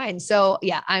 you're fine. So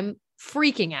yeah, I'm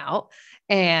freaking out.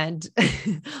 And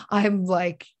I'm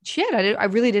like, shit, I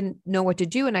really didn't know what to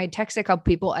do. And I texted a couple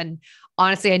people, and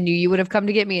honestly, I knew you would have come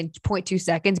to get me in 0.2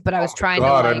 seconds, but I was trying to.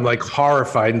 I'm like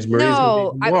horrified. And Maria's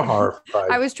more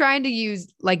horrified. I was trying to use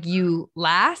you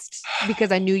last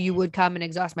because I knew you would come and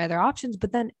exhaust my other options.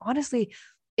 But then honestly,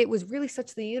 it was really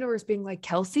such the universe being like,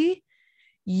 Kelsey,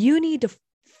 you need to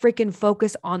freaking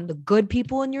focus on the good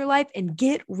people in your life and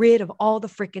get rid of all the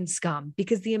freaking scum,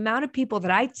 because the amount of people that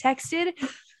I texted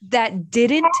that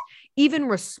didn't even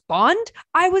respond,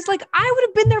 I was like, I would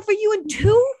have been there for you in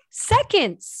 2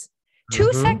 seconds.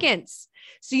 2 seconds.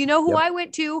 So you know who I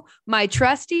went to? My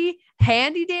trusty,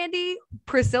 handy dandy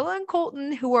Priscilla and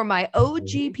Colton, who are my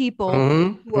OG people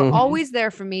who are always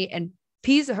there for me. And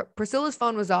Priscilla's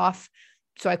phone was off.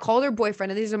 So I called her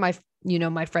boyfriend, and these are my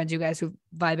friends, you guys, who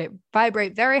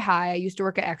vibrate very high. I used to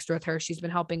work at Extra with her. She's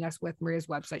been helping us with Maria's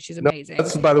website. She's amazing.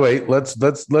 By the way,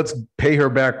 let's pay her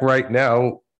back right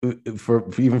now for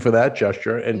that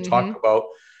gesture and talk about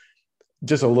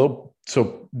just a little.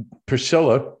 So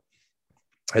Priscilla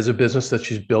has a business that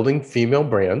she's building female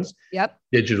brands. Yep.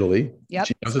 Digitally. Yep.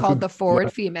 She does It's called The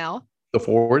Forward Female. The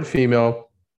Forward Female.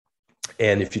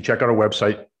 And if you check out her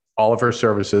website, all of her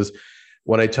services,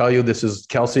 when I tell you this is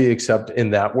Kelsey, except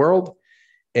in that world,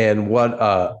 and what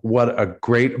a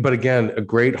great, but again, a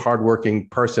great hardworking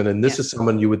person. And this is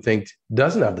someone you would think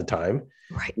doesn't have the time,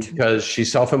 right? Because she's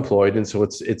self-employed. And so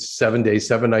it's 7 days,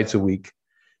 7 nights a week,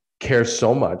 cares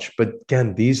so much. But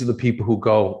again, these are the people who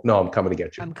go, no, I'm coming to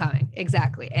get you. I'm coming.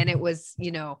 Exactly. And it was,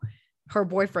 her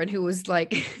boyfriend who was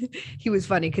like, he was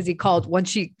funny because he called once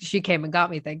she came and got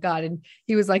me, thank God. And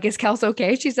he was like, is Kels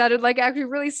okay? She sounded like actually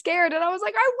really scared. And I was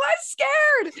like, I was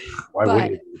scared. Why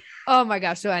wouldn't you? Oh my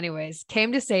gosh. So anyways,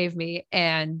 came to save me.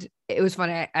 And it was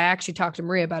funny. I actually talked to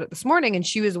Maria about it this morning. And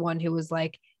she was the one who was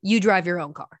like, you drive your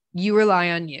own car. You rely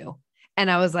on you. And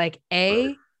I was like,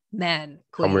 amen.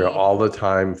 Maria, all the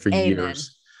time for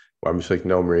years. I'm just like,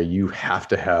 no, Maria, you have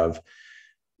to have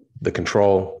the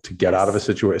control to get out of a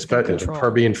situation. Especially her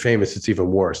being famous, it's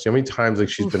even worse. How many times like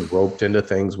she's been roped into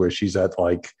things where she's at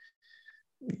like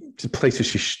places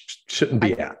she shouldn't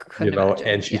be at, imagine.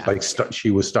 And she's like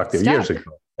she was stuck there years ago.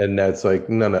 And that's like,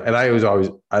 no. And I'd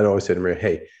always say to Maria,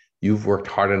 hey, you've worked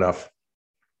hard enough.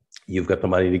 You've got the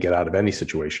money to get out of any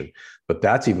situation. But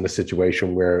that's even the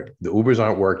situation where the Ubers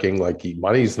aren't working. Like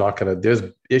money's not going to, there's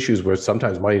issues where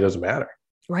sometimes money doesn't matter.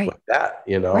 Right. Like that,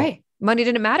 Right. Money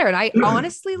didn't matter. And I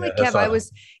honestly, like,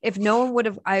 Kev, if no one would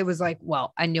have, I was like,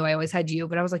 well, I knew I always had you,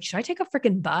 but I was like, should I take a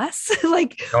freaking bus?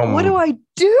 Like, what do I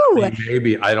do?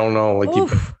 Maybe, I don't know. Like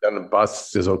then the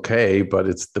bus is okay, but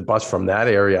it's the bus from that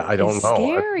area. I don't know.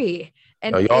 Scary.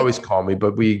 And you always call me,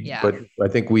 but I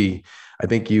think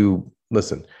you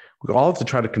listen, we all have to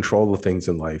try to control the things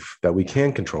in life that we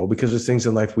can control because there's things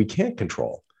in life we can't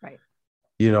control. Right.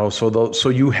 So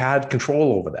you had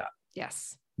control over that. Yes.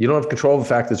 You don't have control of the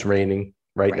fact that it's raining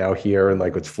right now here and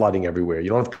like it's flooding everywhere. You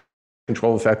don't have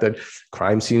control of the fact that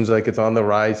crime seems like it's on the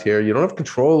rise here. You don't have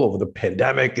control over the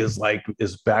pandemic is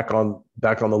back on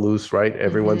the loose, right?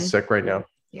 Everyone's sick right now.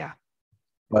 Yeah.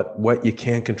 But what you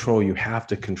can't control, you have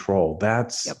to control.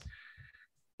 That's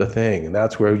the thing. And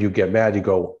that's where you get mad. You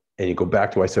go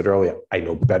back to what I said earlier. I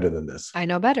know better than this. I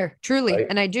know better, truly. Right?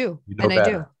 And I do. I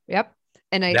do. Yep.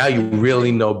 And now you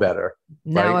really know better.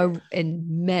 Now right?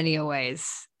 In many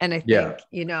ways. And I think,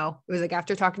 it was like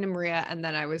after talking to Maria and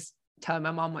then I was telling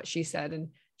my mom what she said and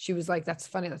she was like, that's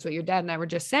funny. That's what your dad and I were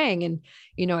just saying. And,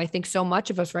 I think so much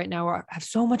of us right now have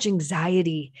so much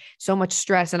anxiety, so much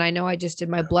stress. And I know I just did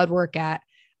my blood work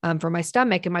for my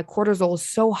stomach and my cortisol is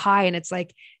so high. And it's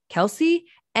like, Kelsey,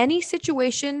 any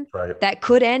situation that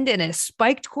could end in a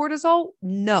spiked cortisol,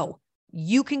 no,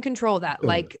 you can control that.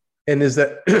 Like, and is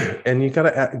that, and you got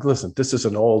to listen, this is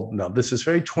this is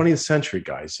very 20th century,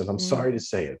 guys. And I'm sorry to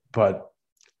say it, but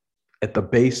at the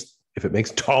base, if it makes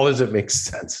dollars, it makes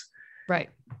sense. Right.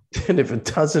 And if it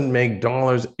doesn't make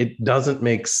dollars, it doesn't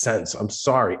make sense. I'm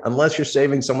sorry, unless you're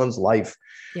saving someone's life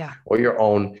or your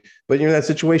own, but you're in that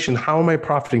situation. How am I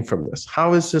profiting from this?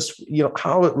 How is this,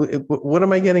 what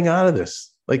am I getting out of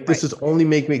this? Like, this is only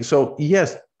making me, so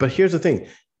yes, but here's the thing.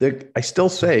 I still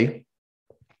say,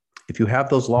 if you have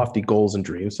those lofty goals and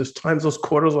dreams, there's times those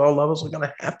cortisol levels are going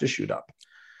to have to shoot up.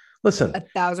 Listen,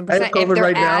 1,000%. If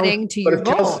they're adding to your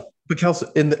goal. Because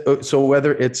so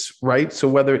whether it's right, so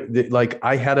whether like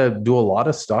I had to do a lot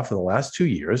of stuff in the last 2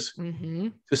 years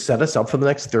to set us up for the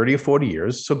next 30 or 40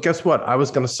 years. So guess what? I was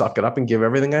going to suck it up and give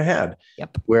everything I had.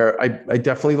 Yep. Where I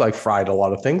definitely fried a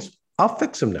lot of things. I'll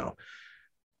fix them now.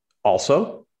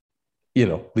 Also,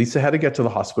 Lisa had to get to the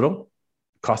hospital.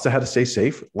 Costa had to stay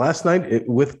safe. Last night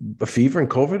with a fever and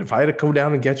COVID, if I had to come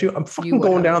down and get you, I'm fucking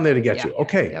going down there to get you.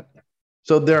 Okay. Yep.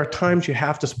 So there are times you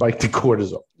have to spike the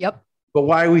cortisol. Yep. But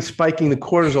why are we spiking the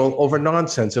cortisol over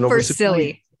nonsense and over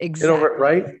silly? Exactly.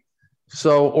 Right.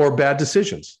 So, or bad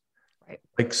decisions. Right.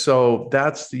 Like, so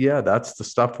that's the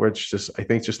stuff where it's just, I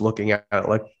think just looking at it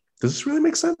like, does this really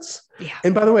make sense? Yeah.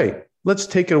 And by the way, let's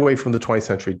take it away from the 20th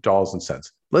century dollars and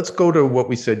cents. Let's go to what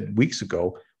we said weeks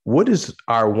ago. What is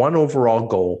our one overall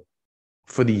goal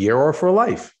for the year or for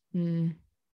life?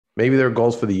 Maybe there are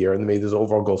goals for the year and maybe there's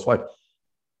overall goals for life.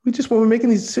 When we're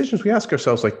making these decisions, we ask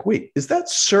ourselves like, wait, is that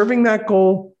serving that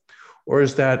goal or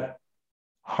is that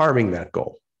harming that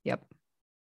goal? Yep.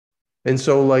 And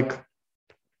so like,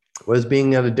 was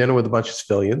being at a dinner with a bunch of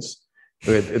civilians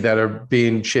that are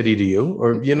being shitty to you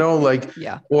or,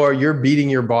 or you're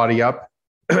beating your body up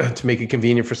to make it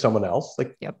convenient for someone else.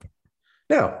 Like,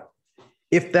 now,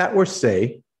 if that were,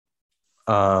 say,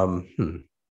 I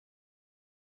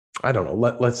don't know,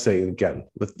 let's say again,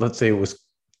 let's say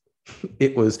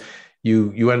it was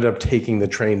you ended up taking the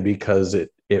train because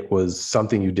it was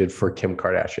something you did for Kim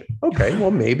Kardashian. Okay,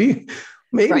 well, maybe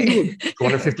maybe Right.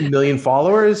 250 million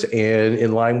followers and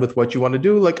in line with what you want to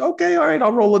do, like, okay, all right,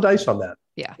 I'll roll the dice on that.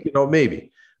 Yeah.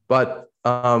 Maybe. But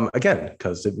again,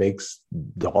 because it makes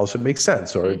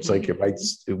sense, or it's like it might,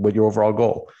 what your overall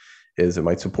goal is, it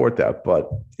might support that. But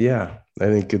yeah,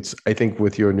 I think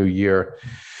with your new year,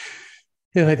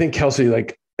 and I think, Kelsey,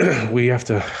 like we have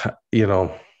to,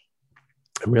 I'm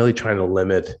really trying to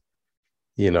limit,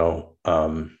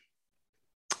 I'm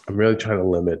really trying to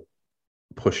limit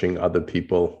pushing other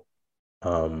people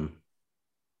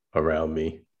around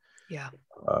me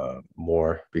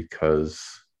more, because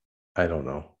I don't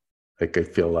know. Like, I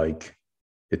feel like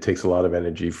it takes a lot of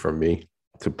energy from me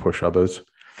to push others.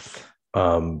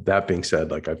 That being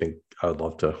said, like, I think I'd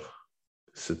love to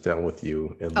sit down with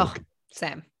you and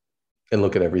same. And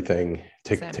look at everything,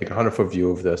 take a 100-foot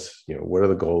view of this. What are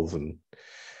the goals and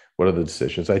what are the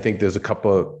decisions? I think there's a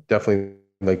couple of definitely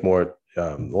like more,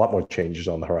 a lot more changes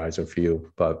on the horizon for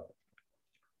you. But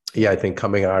yeah, I think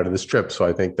coming out of this trip, so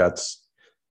I think that's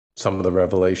some of the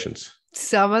revelations.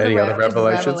 Any other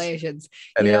revelations?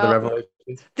 Any other revelations?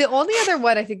 The only other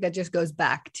one I think that just goes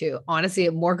back to, honestly,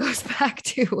 it more goes back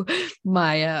to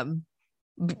my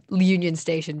Union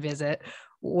Station visit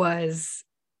was,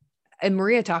 and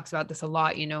Maria talks about this a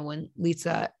lot, when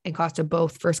Lisa and Costa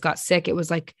both first got sick, it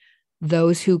was like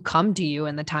those who come to you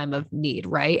in the time of need,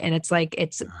 right? And it's like,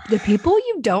 it's the people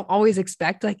you don't always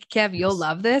expect. Like, Kev, you'll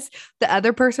love this. The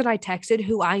other person I texted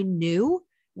who I knew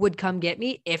would come get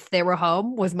me if they were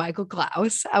home was Michael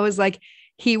Klaus. I was like,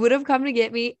 he would have come to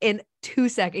get me in 2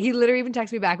 seconds. He literally even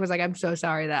texted me back, was like, I'm so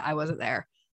sorry that I wasn't there.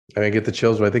 I get the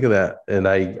chills when I think of that. And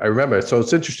I remember, so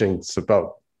it's interesting. It's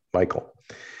about Michael,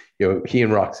 he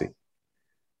and Roxy,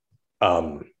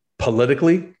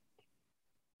 politically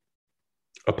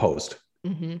opposed,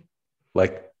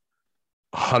 like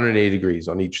 180 degrees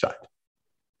on each side.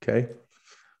 Okay.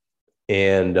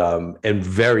 And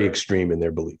very extreme in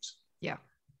their beliefs. Yeah.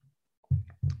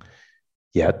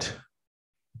 Yet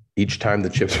each time the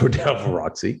chips were down for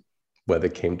Roxy, whether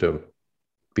it came to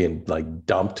being like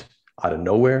dumped out of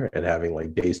nowhere and having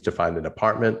like days to find an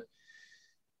apartment,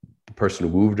 the person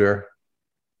who moved her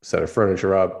set her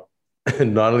furniture up,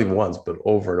 and not only once, but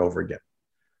over and over again,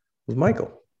 was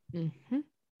Michael. And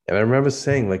I remember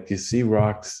saying, like, you see,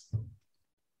 Rox,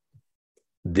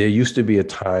 there used to be a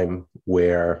time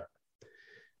where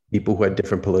people who had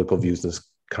different political views in this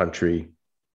country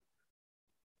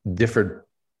differed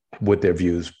with their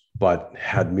views, but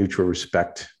had mutual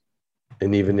respect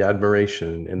and even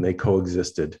admiration, and they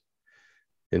coexisted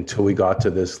until we got to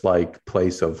this like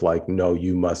place of like, no,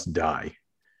 you must die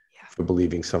for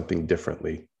believing something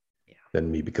differently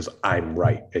than me, because I'm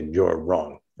right and you're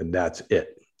wrong, and that's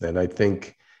it. And I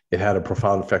think it had a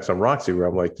profound effect on Roxy, where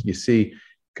I'm like, you see,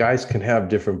 guys can have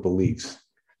different beliefs,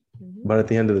 but at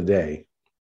the end of the day,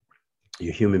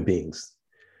 you're human beings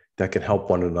that can help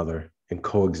one another and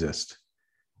coexist.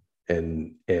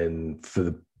 And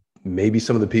for maybe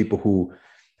some of the people who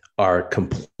are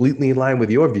completely in line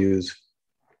with your views,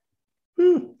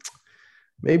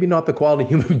 maybe not the quality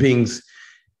human beings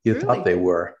you thought they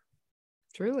were.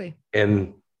 Truly.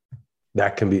 And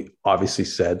that can be obviously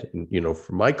said, and,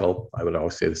 for Michael, I would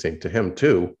always say the same to him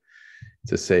too,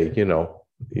 to say,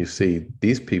 you see,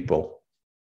 these people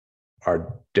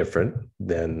are different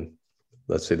than,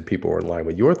 let's say, the people who are in line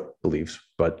with your beliefs,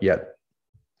 but yet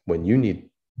when you need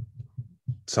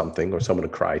something or someone to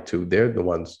cry to, they're the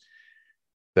ones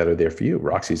that are there for you.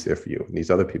 Roxy's there for you, and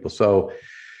these other people. So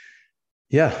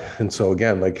yeah. And so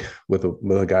again, like with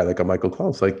a guy like a Michael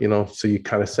Klaus, like, so you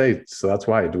kind of say, so that's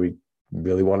why, do we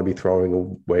really want to be throwing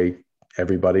away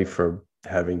everybody for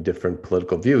having different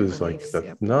political views? Beliefs, like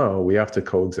that, no, we have to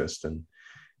coexist and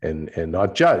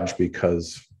not judge,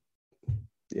 because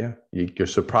you're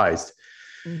surprised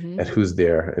at who's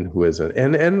there and who isn't.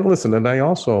 And listen,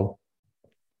 and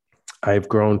I've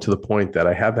grown to the point that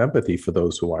I have empathy for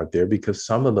those who aren't there, because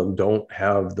some of them don't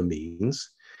have the means.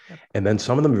 And then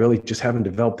some of them really just haven't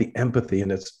developed the empathy, and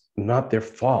it's not their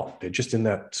fault. They're just in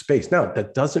that space. Now,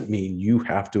 that doesn't mean you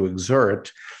have to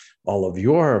exert all of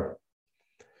your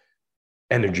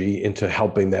energy into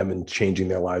helping them and changing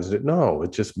their lives. No,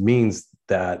 it just means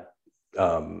that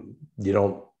you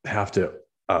don't have to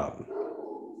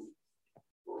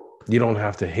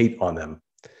hate on them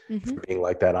for being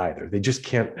like that either. They just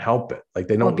can't help it. Like,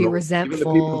 they don't be resentful. Even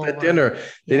the people at dinner,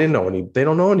 they don't know any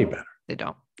better. They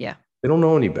don't. Yeah. They don't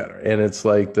know any better. And it's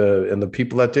like the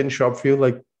people that didn't show up for you,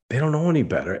 like, they don't know any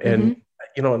better. And,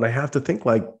 and I have to think,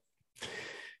 like,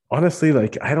 honestly,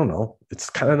 like, I don't know, it's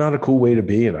kind of not a cool way to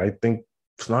be. And I think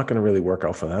it's not going to really work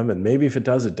out for them. And maybe if it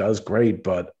does great.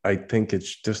 But I think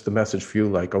it's just the message for you,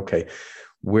 like, okay,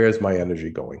 where's my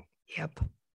energy going? Yep.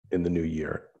 in the new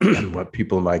year. What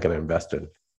people am I going to invest in?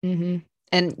 Mm-hmm.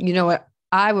 And you know what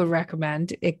I would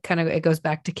recommend? It goes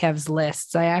back to Kev's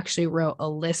lists. I actually wrote a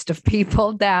list of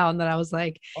people down that I was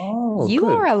like, you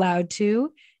are allowed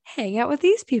to hang out with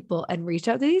these people and reach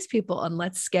out to these people, and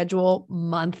let's schedule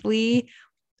monthly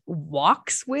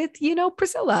walks with,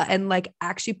 Priscilla, and like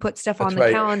actually put stuff on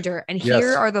the calendar. And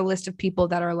here are the list of people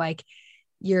that are like,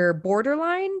 you're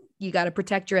borderline, you got to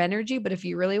protect your energy, but if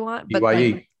you really want, but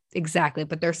like, exactly,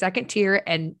 but they're second tier.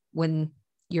 And when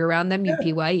you're around them, you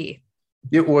PYE.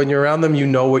 When you're around them, you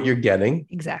know what you're getting.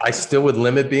 Exactly. I still would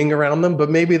limit being around them, but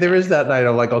maybe there is that night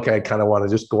of like, okay, I kind of want to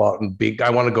just go out and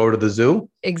I want to go to the zoo.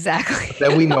 Exactly.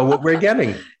 Then we know what we're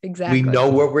getting. Exactly. We know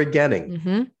what we're getting.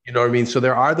 Mm-hmm. You know what I mean? So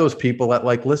there are those people that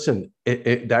like, listen,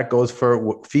 that goes for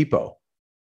FIPO.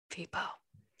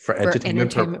 For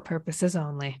entertainment purposes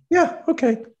only. Yeah.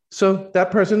 Okay. So that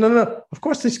person, no. Of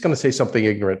course, they're going to say something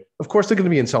ignorant. Of course, they're going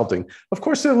to be insulting. Of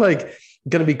course, they're like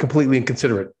going to be completely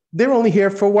inconsiderate. They're only here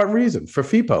for what reason? For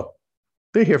FIPO.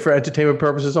 They're here for entertainment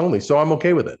purposes only. So I'm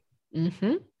okay with it.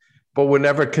 Mm-hmm. But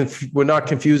we're not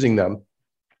confusing them.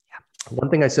 Yeah. One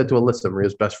thing I said to Alyssa,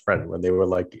 Maria's best friend, when they were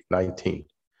like 19,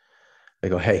 I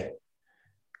go, hey,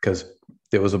 because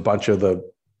there was a bunch of the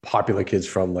popular kids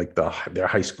from like their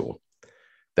high school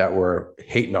that were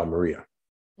hating on Maria.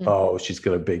 Mm-hmm. Oh, she's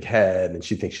got a big head and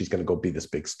she thinks she's going to go be this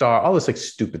big star. All this like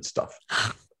stupid stuff.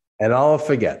 And I'll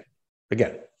forget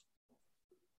again.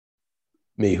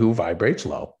 Me who vibrates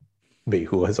low, me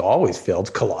who has always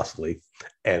failed colossally.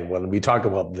 And when we talk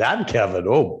about that Kevin,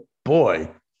 oh boy,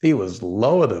 he was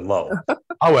lower than low.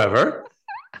 However,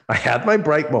 I had my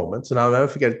bright moments, and I'll never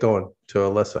forget going to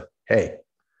Alyssa. Hey,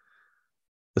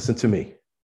 listen to me.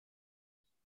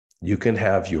 You can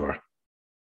have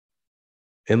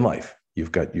in life,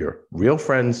 you've got your real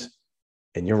friends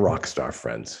and your rock star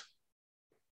friends.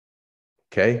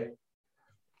 Okay?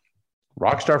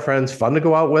 Rock star friends, fun to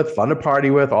go out with, fun to party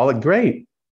with, all that great.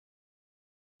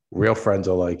 Real friends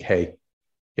are like, hey,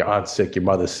 your aunt's sick, your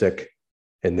mother's sick,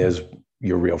 and there's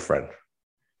your real friend.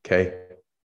 Okay?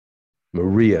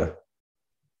 Maria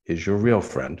is your real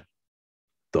friend.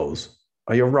 Those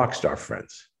are your rock star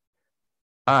friends.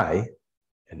 I,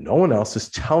 and no one else, is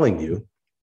telling you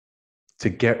to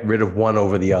get rid of one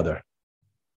over the other.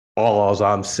 All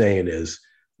I'm saying is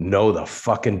know the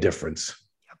fucking difference.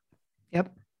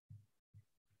 Yep.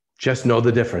 Just know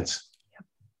the difference.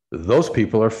 Yep. Those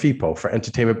people are FIPO, for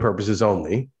entertainment purposes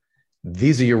only.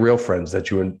 These are your real friends that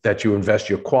you invest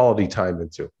your quality time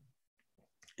into.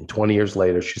 And 20 years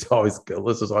later,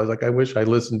 Alyssa's always like, I wish I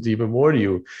listened even more to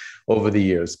you over the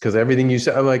years, because everything you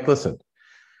said, I'm like, listen.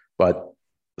 But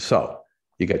so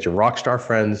you got your rock star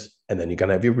friends, and then you're going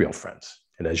to have your real friends.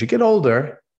 And as you get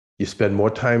older, you spend more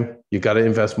time, you got to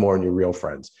invest more in your real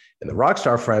friends. And the rock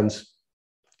star friends,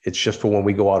 it's just for when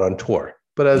we go out on tour.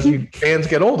 But as you fans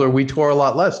get older, we tour a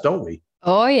lot less, don't we?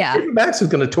 Oh, yeah. Max is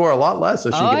going to tour a lot less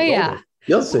as she gets older.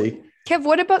 You'll see. Kev,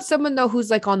 what about someone, though, who's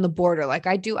like on the border? Like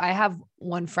I have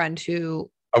one friend who...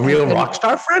 A real rock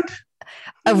star friend?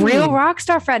 A real rock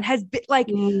star friend has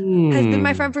been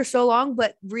my friend for so long.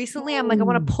 But recently I'm like, I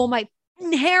want to pull my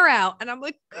hair out. And I'm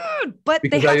like, good. But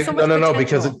because they have so much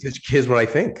potential. Because here's what I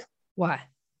think. What?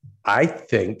 I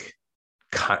think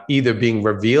either being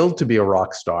revealed to be a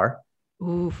rock star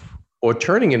or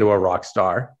turning into a rock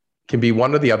star can be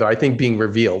one or the other. I think being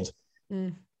revealed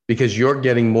because you're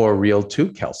getting more real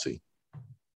too, Kelsey.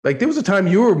 Like there was a time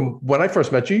when I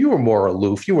first met you, you were more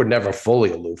aloof. You were never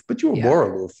fully aloof, but you were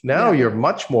more aloof. Now you're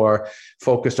much more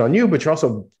focused on you, but you're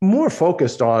also more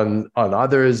focused on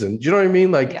others. And you know what I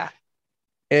mean? Like,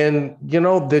 and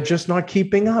they're just not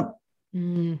keeping up.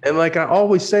 And like, I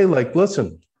always say, like,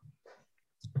 listen,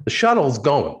 the shuttle's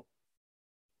going.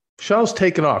 Shuttle's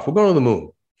taking off. We're going to the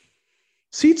moon.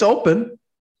 Seats open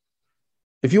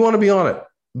if you want to be on it.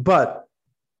 But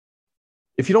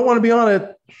if you don't want to be on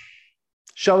it,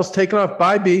 shuttle's taking off.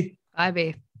 Bye, B. Bye,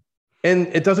 B. And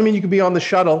it doesn't mean you can be on the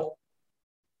shuttle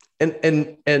and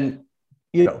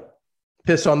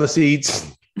piss on the seats.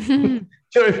 You know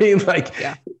what I mean? Like,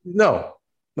 no.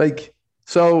 Like,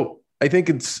 so I think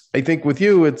with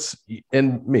you,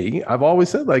 and me, I've always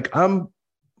said, like,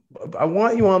 I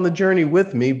want you on the journey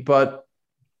with me, but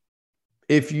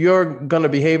if you're going to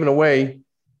behave in a way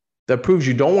that proves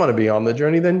you don't want to be on the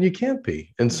journey, then you can't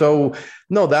be. And so,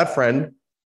 no, that friend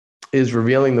is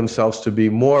revealing themselves to be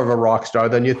more of a rock star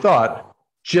than you thought,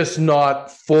 just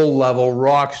not full level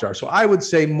rock star. So I would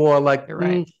say more like,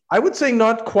 I would say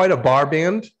not quite a bar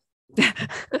band,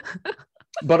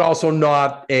 but also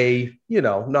not a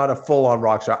full on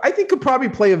rock star. I think could probably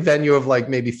play a venue of like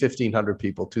maybe 1,500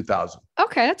 people, 2,000.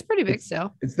 Okay. That's pretty big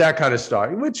still. It's that kind of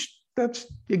star, which that's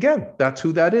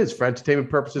who that is for entertainment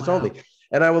purposes only.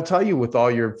 And I will tell you, with all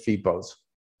your FIPOs,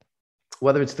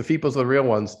 whether it's the FIPOs or the real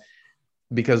ones,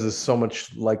 because there's so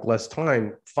much like less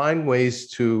time, find ways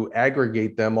to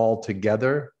aggregate them all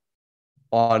together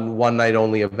on one night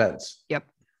only events. Yep.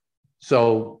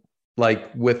 So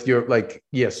like with your, like,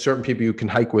 yes, certain people you can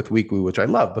hike with weekly, which I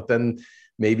love, but then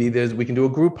maybe we can do a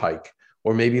group hike,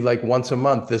 or maybe like once a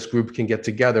month, this group can get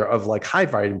together of like high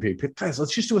variety people. Guys,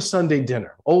 let's just do a Sunday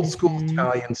dinner, old school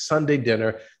Italian Sunday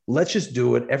dinner. Let's just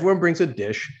do it. Everyone brings a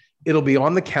dish. It'll be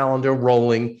on the calendar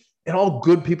rolling, and all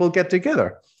good people get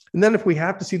together. And then if we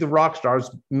have to see the rock stars,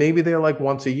 maybe they're like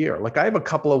once a year. Like I have a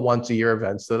couple of once a year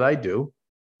events that I do.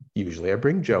 Usually I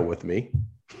bring Joe with me.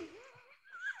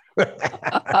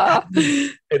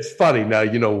 It's funny. Now,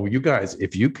 you guys,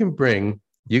 if you can bring,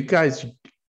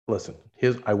 listen,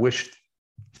 I wish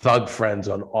thug friends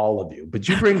on all of you, but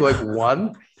you bring like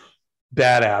one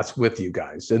badass with you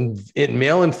guys, and in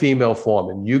male and female form,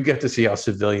 and you get to see how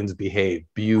civilians behave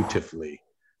beautifully,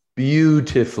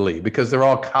 because they're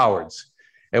all cowards.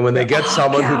 And when they get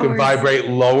someone who can vibrate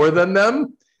lower than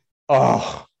them,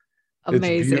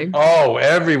 amazing.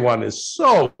 Everyone is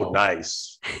so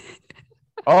nice.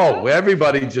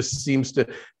 Everybody just seems to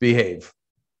behave.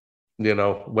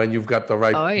 When you've got the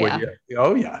right.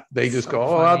 They just go,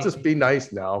 funny. I'll just be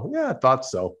nice now. Yeah, I thought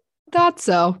so.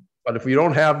 But if you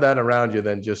don't have that around you,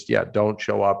 then just, don't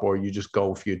show up, or you just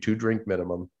go for your 2-drink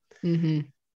minimum. Mm-hmm.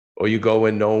 Or you go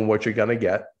in knowing what you're going to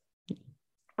get.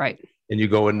 Right. And you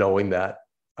go in knowing that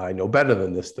I know better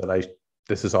than this,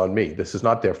 this is on me. This is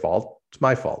not their fault. It's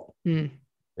my fault. I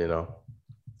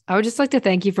would just like to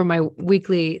thank you for my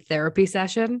weekly therapy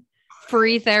session,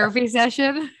 free therapy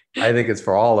session. I think it's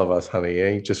for all of us, honey. It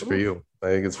ain't just for you. I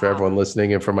think it's for everyone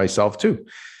listening, and for myself too,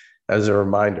 as a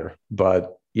reminder.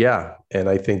 But yeah. And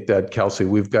I think that, Kelsey,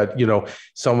 we've got,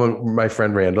 my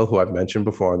friend Randall, who I've mentioned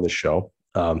before on this show,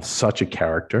 such a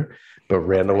character, but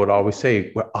Randall would always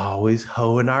say, we're always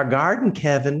hoeing our garden,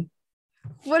 Kevin.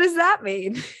 What does that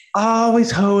mean? Always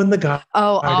hoeing the garden.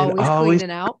 Always cleaning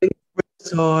out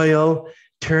soil,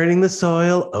 turning the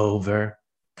soil over.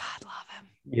 God, love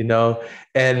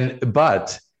him.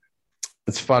 But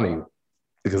it's funny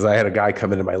because I had a guy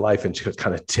come into my life and just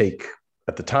kind of take,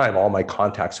 at the time, all my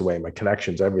contacts away, my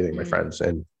connections, everything, my friends.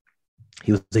 And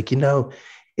he was like,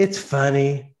 it's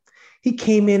funny. He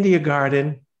came into your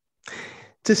garden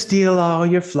to steal all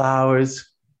your flowers,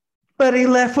 but he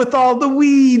left with all the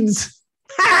weeds.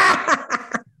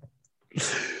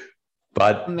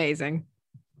 But amazing.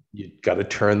 You got to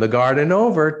turn the garden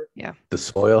over. Yeah. The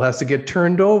soil has to get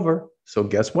turned over. So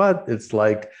guess what? It's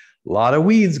like a lot of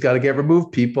weeds got to get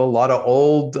removed, people. A lot of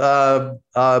old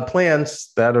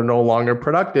plants that are no longer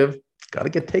productive got to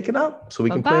get taken out so we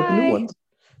can plant the new ones.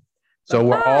 So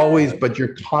but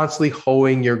you're constantly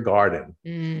hoeing your garden.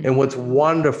 And what's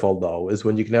wonderful, though, is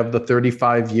when you can have the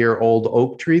 35-year-old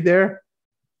oak tree there.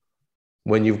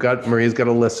 When you've got, Maria's got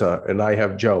Alyssa and I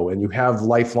have Joe, and you have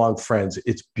lifelong friends,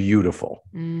 it's beautiful.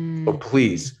 So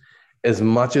please, as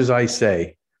much as I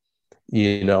say,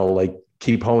 like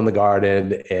keep hoeing the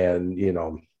garden, and,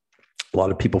 a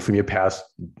lot of people from your past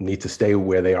need to stay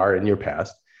where they are in your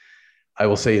past. I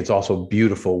will say it's also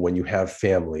beautiful when you have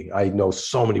family. I know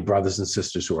so many brothers and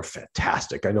sisters who are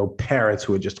fantastic. I know parents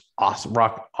who are just awesome,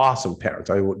 awesome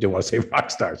parents. I didn't want to say rock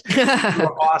stars.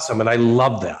 They're awesome. And I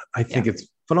love that. I think it's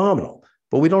phenomenal.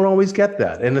 But we don't always get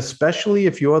that. And especially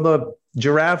if you're the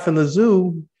giraffe in the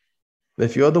zoo,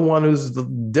 if you're the one who's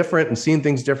different and seeing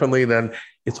things differently, then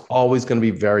it's always going to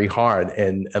be very hard.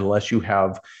 And unless you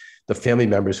have the family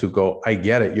members who go, I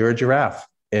get it, you're a giraffe.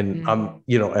 And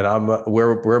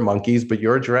we're monkeys, but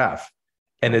you're a giraffe.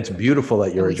 And it's beautiful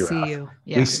that you're a giraffe. See you.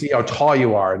 Yeah. We see how tall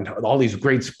you are and all these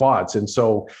great spots. And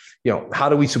so, how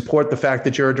do we support the fact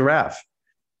that you're a giraffe?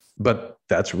 But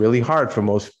that's really hard for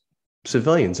most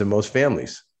civilians and most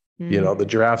families. The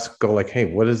giraffes go like, hey,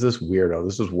 what is this weirdo?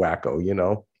 This is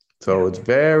wacko, So it's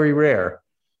very rare.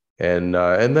 And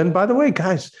then, by the way,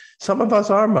 guys, some of us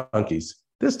are monkeys.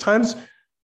 There's times,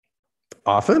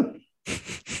 often,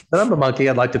 and I'm a monkey.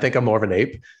 I'd like to think I'm more of an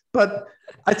ape, but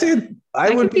I'd say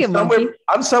I would be somewhere.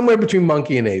 I'm somewhere between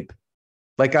monkey and ape.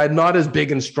 Like, I'm not as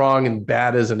big and strong and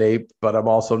bad as an ape, but I'm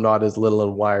also not as little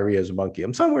and wiry as a monkey.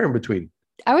 I'm somewhere in between.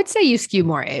 I would say you skew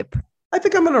more ape. I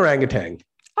think I'm an orangutan.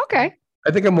 Okay.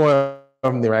 I think I'm more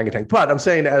of the orangutan, but I'm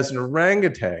saying as an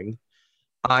orangutan,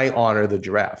 I honor the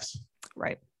giraffes.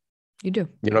 Right. You do.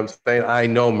 You know what I'm saying? I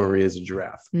know Maria is a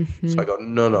giraffe. So I go,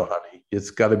 no, honey,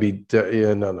 it's got to be,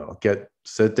 no,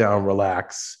 sit down,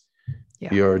 relax.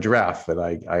 Yeah. You're a giraffe, and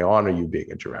I honor you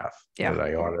being a giraffe. Yeah. And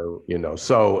I honor,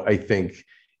 so I think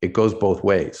it goes both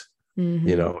ways.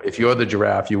 You know, if you're the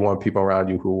giraffe, you want people around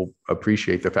you who will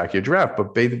appreciate the fact you're a giraffe.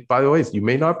 But by the way, you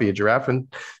may not be a giraffe and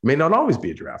you may not always be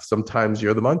a giraffe. Sometimes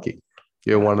you're the monkey.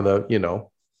 You're one of the, you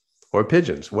know, or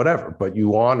pigeons, whatever, but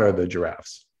you honor the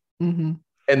giraffes. Mm-hmm.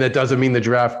 And that doesn't mean the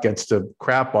giraffe gets to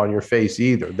crap on your face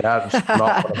either. That's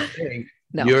not what I'm saying.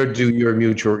 No. You're due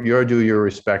your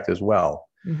respect as well.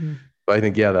 Mm-hmm. But I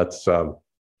think, yeah, that's a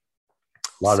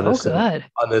lot of this good.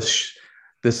 On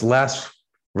this last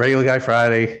Regular Guy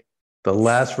Friday, the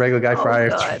last Regular Guy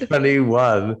Friday of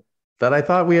 21, that I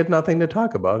thought we had nothing to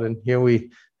talk about. And here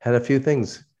we had a few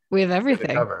things. We have everything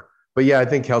to cover. But yeah, I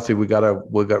think, Kelsey, we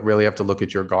really have to look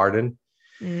at your garden.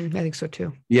 I think so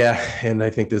too. Yeah. And I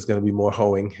think there's going to be more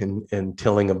hoeing and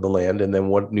tilling of the land. And then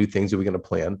what new things are we going to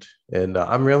plant? And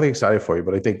I'm really excited for you,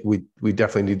 but I think we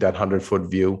definitely need that 100-foot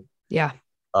view. Yeah.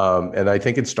 And I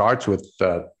think it starts with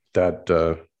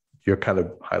your kind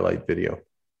of highlight video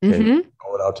Mm-hmm. and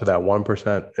going out to that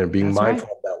 1% and being mindful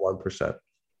of that 1%.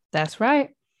 That's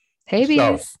right. Hey, bees.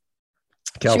 So,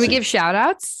 Kelsey, should we give shout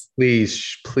outs? Please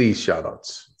shout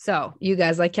outs. So you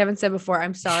guys, like Kevin said before,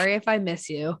 I'm sorry if I miss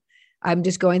you. I'm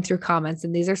just going through comments,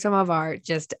 and these are some of our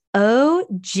just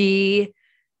OG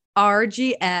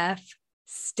RGF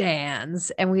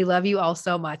stands. And we love you all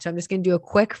so much. I'm just going to do a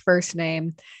quick first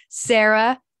name.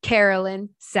 Sarah, Carolyn,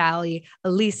 Sally,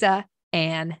 Elisa,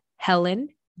 Anne, Helen,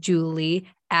 Julie,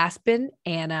 Aspen,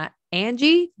 Anna,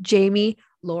 Angie, Jamie,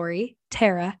 Lori,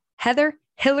 Tara, Heather,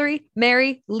 Hillary,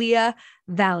 Mary, Leah,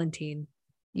 Valentine.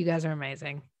 You guys are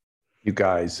amazing. You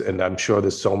guys, and I'm sure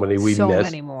there's so many we so missed.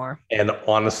 Many more. And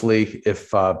honestly,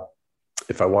 if I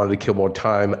wanted to kill more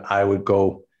time, I would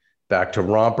go back to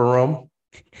Romper Room.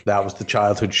 That was the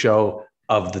childhood show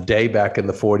of the day back in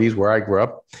the 40s when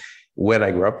I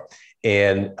grew up.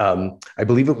 And I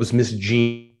believe it was Miss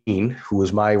Jean, who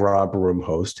was my Romper Room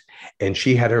host, and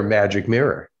she had her magic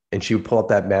mirror. And she would pull up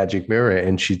that magic mirror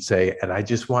and she'd say, and I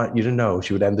just want you to know,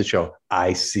 she would end the show,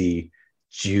 I see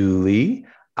Julie,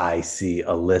 I see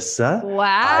Alyssa.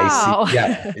 Wow.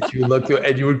 Yeah. And you would look through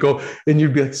and you would go and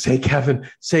you'd be like, say Kevin.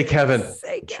 Say Kevin.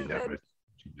 She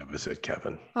never said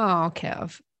Kevin. Oh,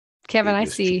 Kevin, I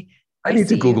see. I need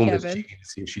to Google you, Miss Jean to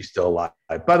see if she's still alive.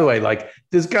 By the way, like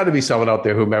there's got to be someone out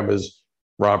there who remembers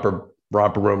Romper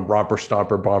Room, Romper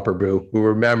Stomper, Bomper Boo, who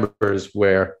remembers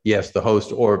where, yes, the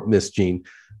host or Miss Jean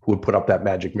who would put up that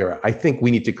magic mirror. I think we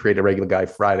need to create a Regular Guy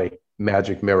Friday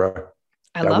magic mirror.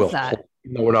 I love that.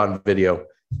 Even though we're not on video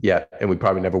yet, and we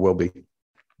probably never will be.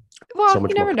 Well,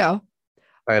 you never know.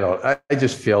 I know. I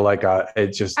just feel like I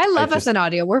love us in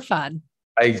audio. We're fun.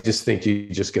 I just think you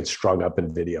just get strung up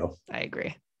in video. I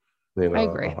agree. You know, I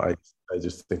agree. I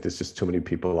just think there's just too many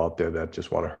people out there that just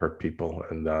want to hurt people.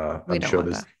 And I'm sure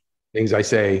there's things I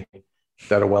say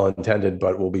that are well intended,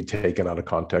 but will be taken out of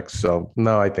context. So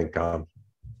no, I think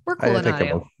we're cool in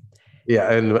audio.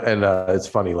 Yeah, and it's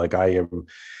funny. Like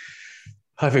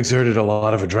I've exerted a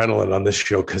lot of adrenaline on this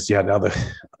show because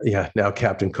now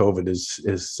Captain COVID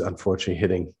is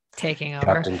unfortunately taking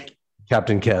over.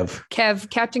 Captain Kev.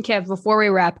 Captain Kev. Before we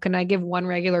wrap, can I give one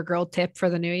regular girl tip for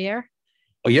the new year?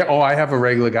 Oh yeah. Oh, I have a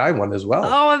regular guy one as well.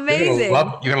 Oh, amazing!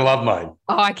 You're gonna love mine.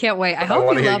 Oh, I can't wait. I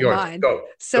hope you love mine. Go,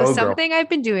 something I've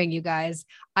been doing, you guys.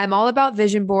 I'm all about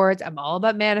vision boards. I'm all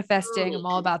about manifesting. I'm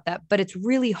all about that. But it's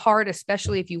really hard,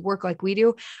 especially if you work like we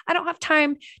do. I don't have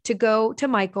time to go to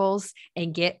Michael's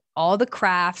and get all the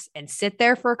crafts and sit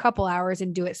there for a couple hours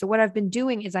and do it. So what I've been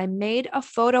doing is I made a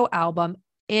photo album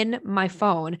in my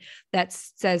phone that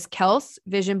says Kels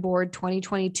Vision Board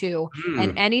 2022.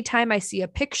 And anytime I see a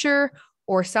picture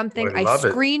or something, I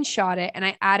screenshot it and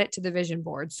I add it to the vision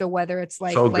board. So whether it's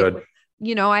good.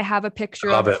 You know, I have a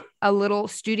picture of a little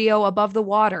studio above the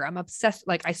water. I'm obsessed.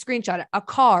 Like I screenshot it, a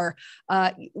car,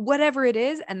 whatever it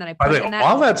is. And then I put it in that.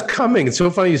 All that's coming. It's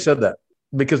so funny you said that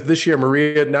because this year,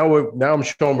 Maria, now I'm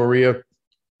showing Maria,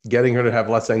 getting her to have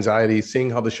less anxiety,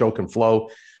 seeing how the show can flow.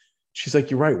 She's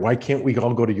like, you're right. Why can't we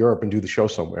all go to Europe and do the show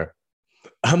somewhere?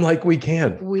 I'm like, we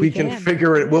can. We can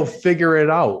figure it. We'll figure it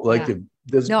out. Like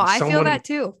I feel that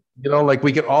too. You know, like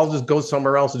we can all just go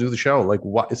somewhere else to do the show. Like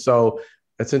what? So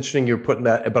it's interesting you're putting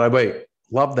that, but I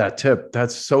love that tip.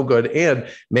 That's so good. And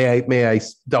may I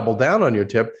double down on your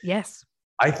tip? Yes.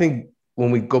 I think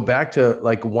when we go back to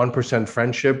like 1%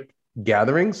 friendship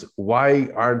gatherings, why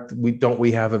don't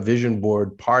we have a vision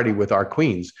board party with our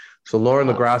queens? So Lauren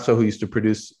Lagrasso, who used to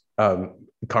produce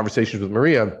Conversations with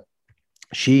Maria,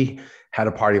 she had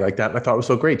a party like that. And I thought it was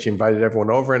so great. She invited everyone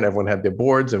over and everyone had their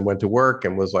boards and went to work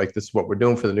and was like, this is what we're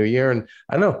doing for the new year. And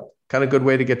I know, kind of good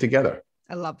way to get together.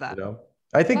 I love that. You know,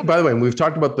 I think, by the way, we've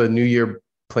talked about the new year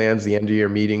plans, the end of year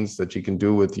meetings that you can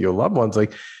do with your loved ones,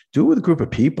 like do it with a group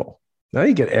of people. Now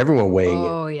you get everyone weighing in.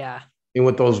 Oh yeah. And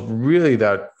with those really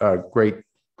that great,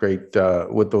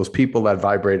 with those people that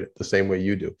vibrate the same way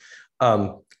you do.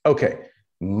 Okay.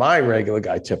 My regular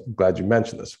guy tip, I'm glad you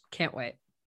mentioned this. Can't wait.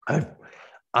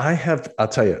 I'll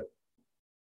tell you,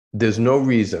 there's no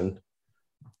reason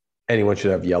anyone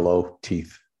should have yellow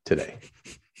teeth today.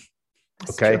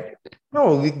 Okay.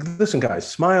 No, listen, guys,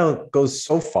 smile goes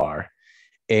so far.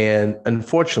 And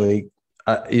unfortunately,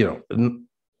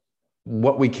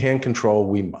 what we can control,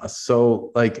 we must.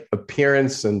 So like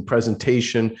appearance and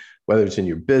presentation, whether it's in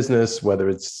your business, whether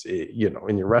it's,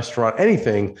 in your restaurant,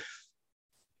 anything,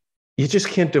 you just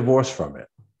can't divorce from it.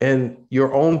 And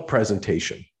your own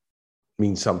presentation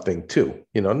means something too.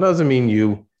 It doesn't mean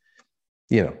you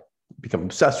become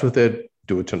obsessed with it,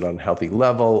 do it to an unhealthy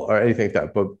level or anything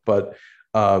like that. But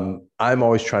I'm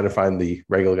always trying to find the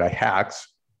regular guy hacks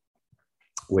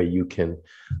where you can,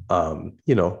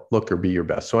 look or be your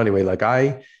best. So anyway, like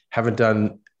I haven't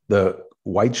done the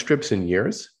white strips in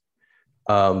years.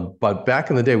 But back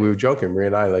in the day, we were joking, Maria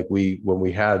and I, like we were,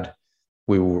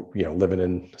 living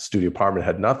in a studio apartment,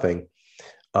 had nothing.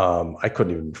 I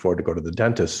couldn't even afford to go to the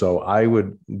dentist. So I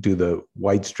would do the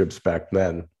white strips back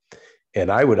then. And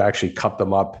I would actually cut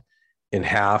them up in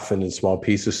half and in small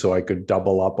pieces so I could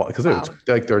double up, because it was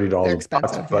like $30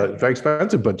 bucks, but very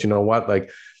expensive. But you know what? Like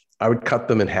I would cut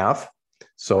them in half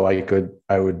so I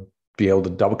would be able to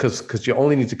double, because you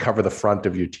only need to cover the front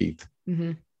of your teeth.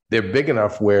 Mm-hmm. They're big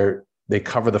enough where they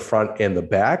cover the front and the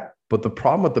back. But the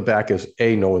problem with the back is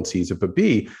A, no one sees it, but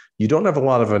B, you don't have a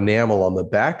lot of enamel on the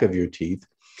back of your teeth.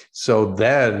 So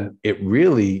then it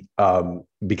really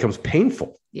becomes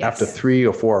painful after 3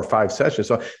 or 4 or 5 sessions.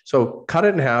 So cut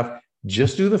it in half,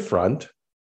 just do the front.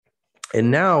 And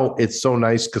now it's so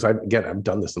nice because I've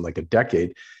done this in like a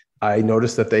decade. I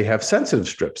noticed that they have sensitive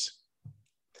strips.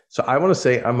 So I want to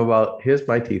say here's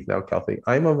my teeth now, Kelsey.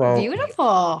 I'm about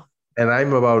beautiful. And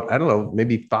I'm about, I don't know,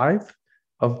 maybe 5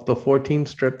 of the 14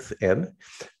 strips in,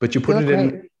 but you put it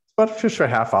in about just for a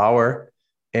half hour.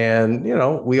 And,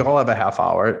 we all have a half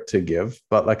hour to give.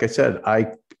 But like I said,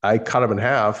 I cut them in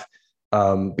half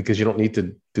because you don't need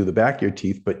to do the back of your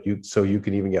teeth, but so you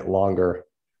can even get longer.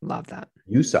 Love that.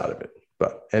 Use out of it.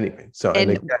 But anyway, so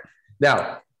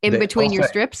now in between your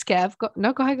strips, Kev, go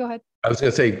ahead. I was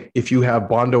going to say, if you have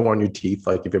Bondo on your teeth,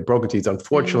 like if you have broken teeth,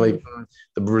 unfortunately,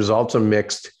 the results are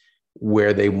mixed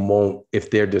where they won't, if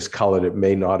they're discolored, it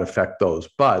may not affect those.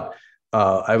 But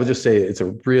I would just say it's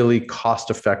a really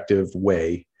cost-effective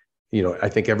way. I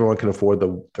think everyone can afford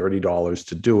the $30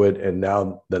 to do it. And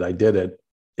now that I did it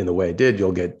in the way I did,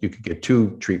 you could get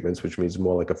 2 treatments, which means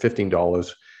more like a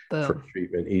 $15 per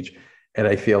treatment each. And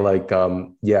I feel like,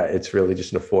 it's really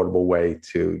just an affordable way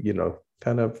to,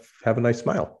 kind of have a nice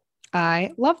smile.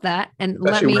 I love that. And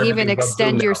especially let me even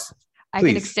extend I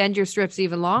can extend your strips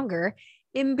even longer.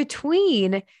 In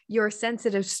between your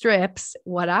sensitive strips,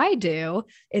 what I do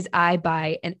is I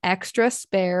buy an extra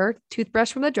spare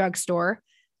toothbrush from the drugstore,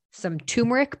 some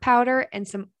turmeric powder, and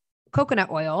some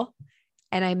coconut oil,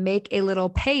 and I make a little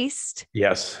paste.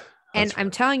 Yes. And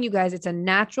I'm telling you guys, it's a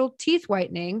natural teeth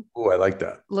whitening. Oh, I like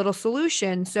that. Little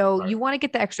solution. So you want to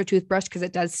get the extra toothbrush because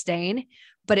it does stain,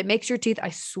 but it makes your teeth, I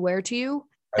swear to you,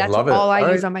 that's all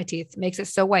I use on my teeth. Makes it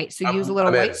so white. So use a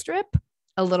little white strip,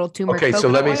 a little turmeric. Okay, so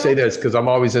let me say this, because I'm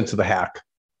always into the hack.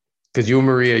 Because you,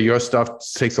 Maria, your stuff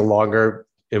takes a longer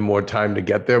and more time to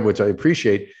get there, which I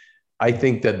appreciate. I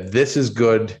think that this is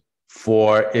good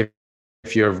for if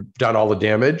you've done all the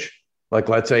damage. Like,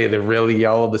 let's say they're really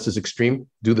yellow, this is extreme,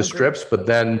 do the strips, but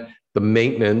then the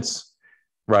maintenance,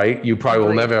 right? You probably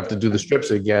will never have to do the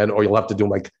strips again, or you'll have to do them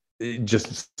like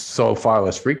just so far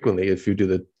less frequently if you do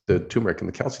the turmeric and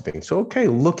the Kelsey thing. So, okay,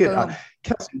 look at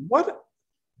Kelsey, what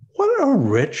a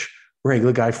rich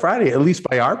regular guy Friday, at least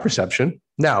by our perception.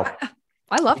 Now,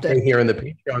 I loved it. Here in the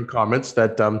Patreon comments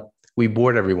that we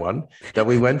bored everyone, that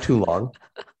we went too long.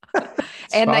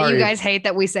 And that you guys hate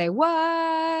that we say,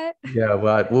 what? Yeah,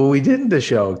 well, we didn't the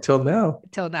show till now.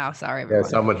 Sorry, everyone. Yeah,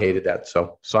 someone hated that.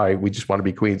 So sorry, we just want to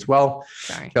be queens. Well,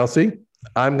 sorry. Kelsey,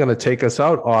 I'm going to take us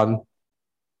out on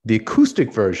the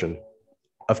acoustic version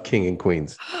of King and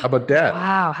Queens. How about that?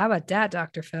 Wow, how about that,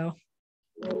 Dr. Phil?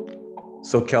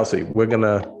 So, Kelsey, we're going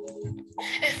to...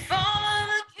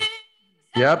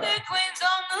 Yep.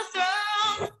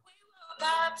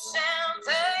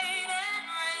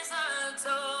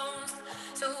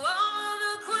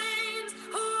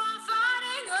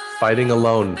 Fighting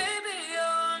alone.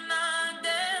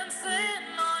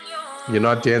 You're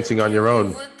not dancing on your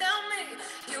own.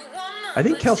 I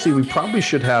think, Kelsey, we probably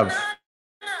should have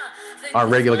our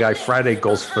regular guy Friday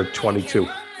goals for 22.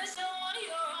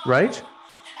 Right?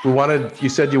 You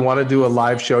said you want to do a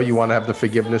live show. You want to have the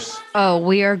forgiveness. Oh,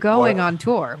 we are going on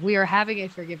tour. We are having a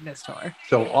forgiveness tour.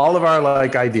 So all of our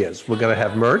ideas, we're going to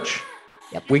have merch.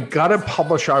 Yep. We got to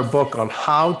publish our book on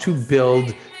how to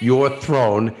build your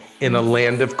throne in a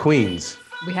land of queens.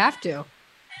 We have to.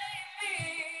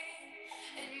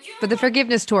 But the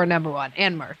forgiveness tour, number one,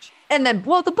 and merch. And then,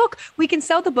 the book, we can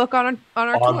sell the book on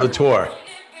our tour. On the tour.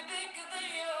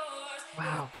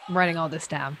 Wow. I'm writing all this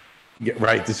down. Yeah,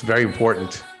 right. This is very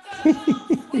important.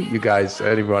 You guys,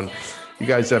 everyone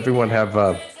have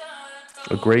a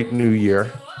great new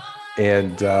year.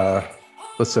 And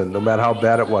listen, no matter how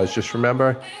bad it was, just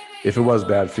remember, if it was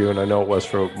bad for you, and I know it was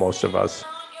for most of us,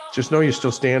 just know you're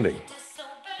still standing.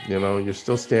 You're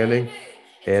still standing,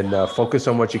 and focus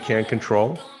on what you can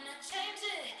control.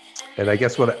 And I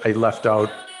guess what I left out,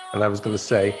 and I was going to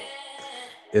say,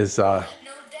 is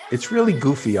it's really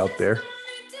goofy out there.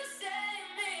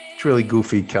 It's really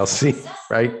goofy, Kelsey,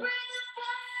 right?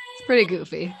 It's pretty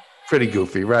goofy. Pretty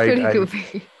goofy, right? Pretty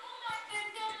goofy.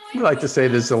 We like to say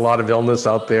there's a lot of illness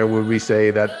out there where we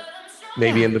say that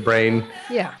maybe in the brain.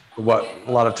 Yeah. A lot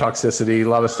of toxicity, a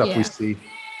lot of stuff we see.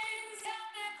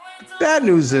 The bad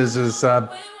news is I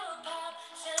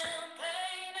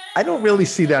don't really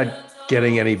see that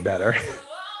getting any better.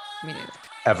 Me neither.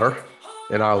 Ever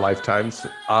in our lifetimes.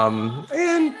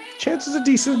 And chances are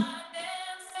decent.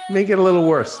 May get a little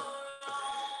worse.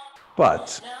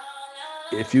 But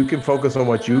if you can focus on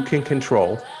what you can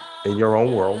control in your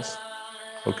own worlds,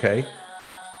 okay,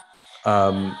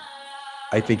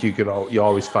 I think you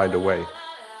always find a way,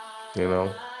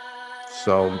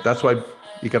 So that's why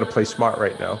you got to play smart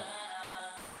right now.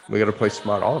 We got to play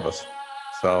smart, all of us.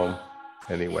 So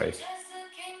anyway,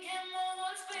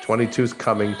 22's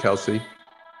coming, Kelsey.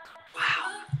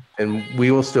 Wow. And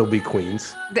we will still be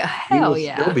queens. Hell we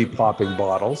will still be popping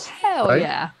bottles. Hell right?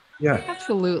 yeah. Yeah.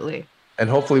 Absolutely. And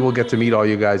hopefully we'll get to meet all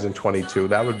you guys in 22.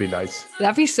 That would be nice.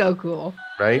 That'd be so cool.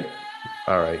 Right?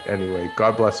 All right. Anyway,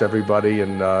 God bless everybody.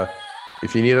 And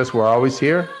if you need us, we're always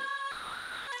here.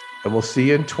 And we'll see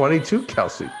you in 22,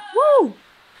 Kelsey. Woo!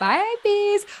 Bye,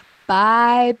 bees.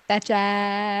 Bye,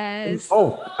 betches.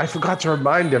 Oh, I forgot to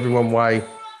remind everyone why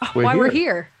we're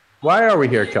here. Why are we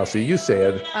here, Kelsey? You say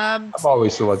it. I'm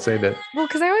always the one saying it. Well,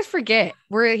 because I always forget.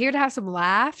 We're here to have some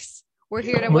laughs. We're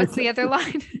here to, what's the other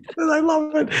line? I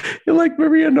love it. You're like,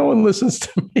 Maria, no one listens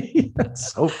to me.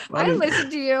 That's so funny. I listen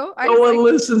to you. No one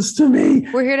listens to me.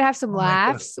 We're here to have some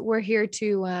laughs. We're here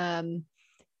to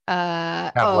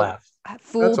have laughs.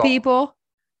 Fool people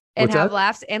and have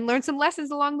laughs and learn some lessons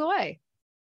along the way.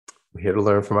 We're here to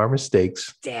learn from our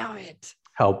mistakes. Damn it.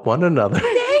 Help one another.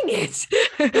 Dang it.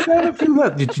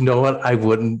 Did you know what? I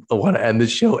wouldn't want to end the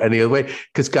show any other way.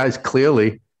 Because, guys,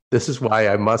 clearly, this is why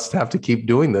I must have to keep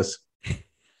doing this.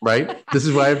 Right? This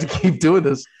is why I have to keep doing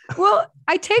this. Well,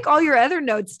 I take all your other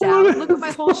notes down. Look at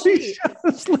my whole sheet.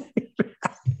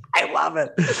 I love it.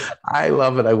 I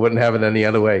love it. I wouldn't have it any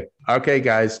other way. Okay,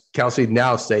 guys. Kelsey,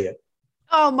 now say it.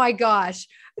 Oh, my gosh.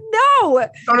 No.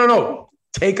 No.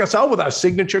 Take us out with our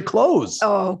signature close.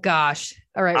 Oh, gosh.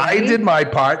 All right. Ready? I did my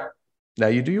part. Now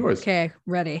you do yours. Okay.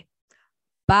 Ready.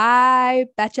 Bye,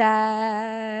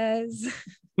 betches.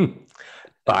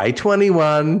 Bye,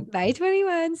 21. Bye,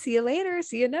 21. See you later.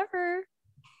 See you never.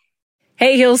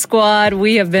 Hey, Heal Squad,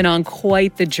 we have been on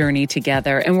quite the journey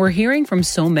together, and we're hearing from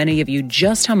so many of you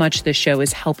just how much this show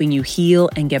is helping you heal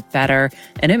and get better,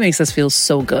 and it makes us feel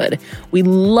so good. We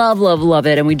love, love, love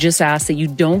it, and we just ask that you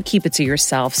don't keep it to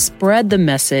yourself. Spread the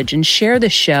message and share the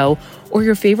show or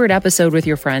your favorite episode with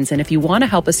your friends. And if you want to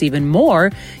help us even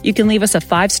more, you can leave us a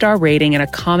 5-star rating and a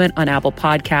comment on Apple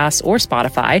Podcasts or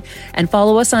Spotify, and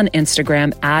follow us on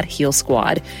Instagram at Heal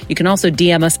Squad. You can also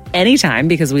DM us anytime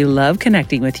because we love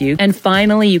connecting with you. And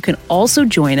finally, you can also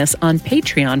join us on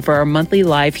Patreon for our monthly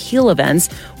live heal events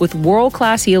with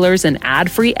world-class healers and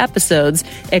ad-free episodes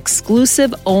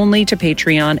exclusive only to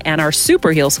Patreon and our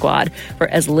Super Heal Squad for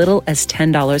as little as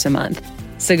 $10 a month.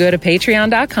 So go to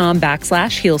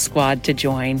patreon.com/Heal Squad to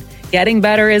join. Getting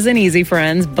better isn't easy,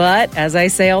 friends, but as I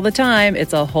say all the time,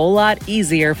 it's a whole lot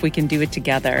easier if we can do it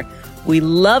together. We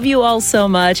love you all so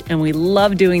much, and we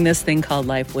love doing this thing called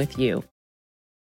life with you.